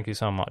episode. Thank you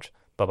so much.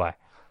 Bye-bye.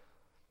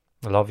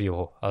 I love you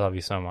all. I love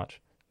you so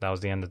much. That was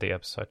the end of the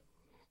episode.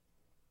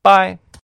 Bye.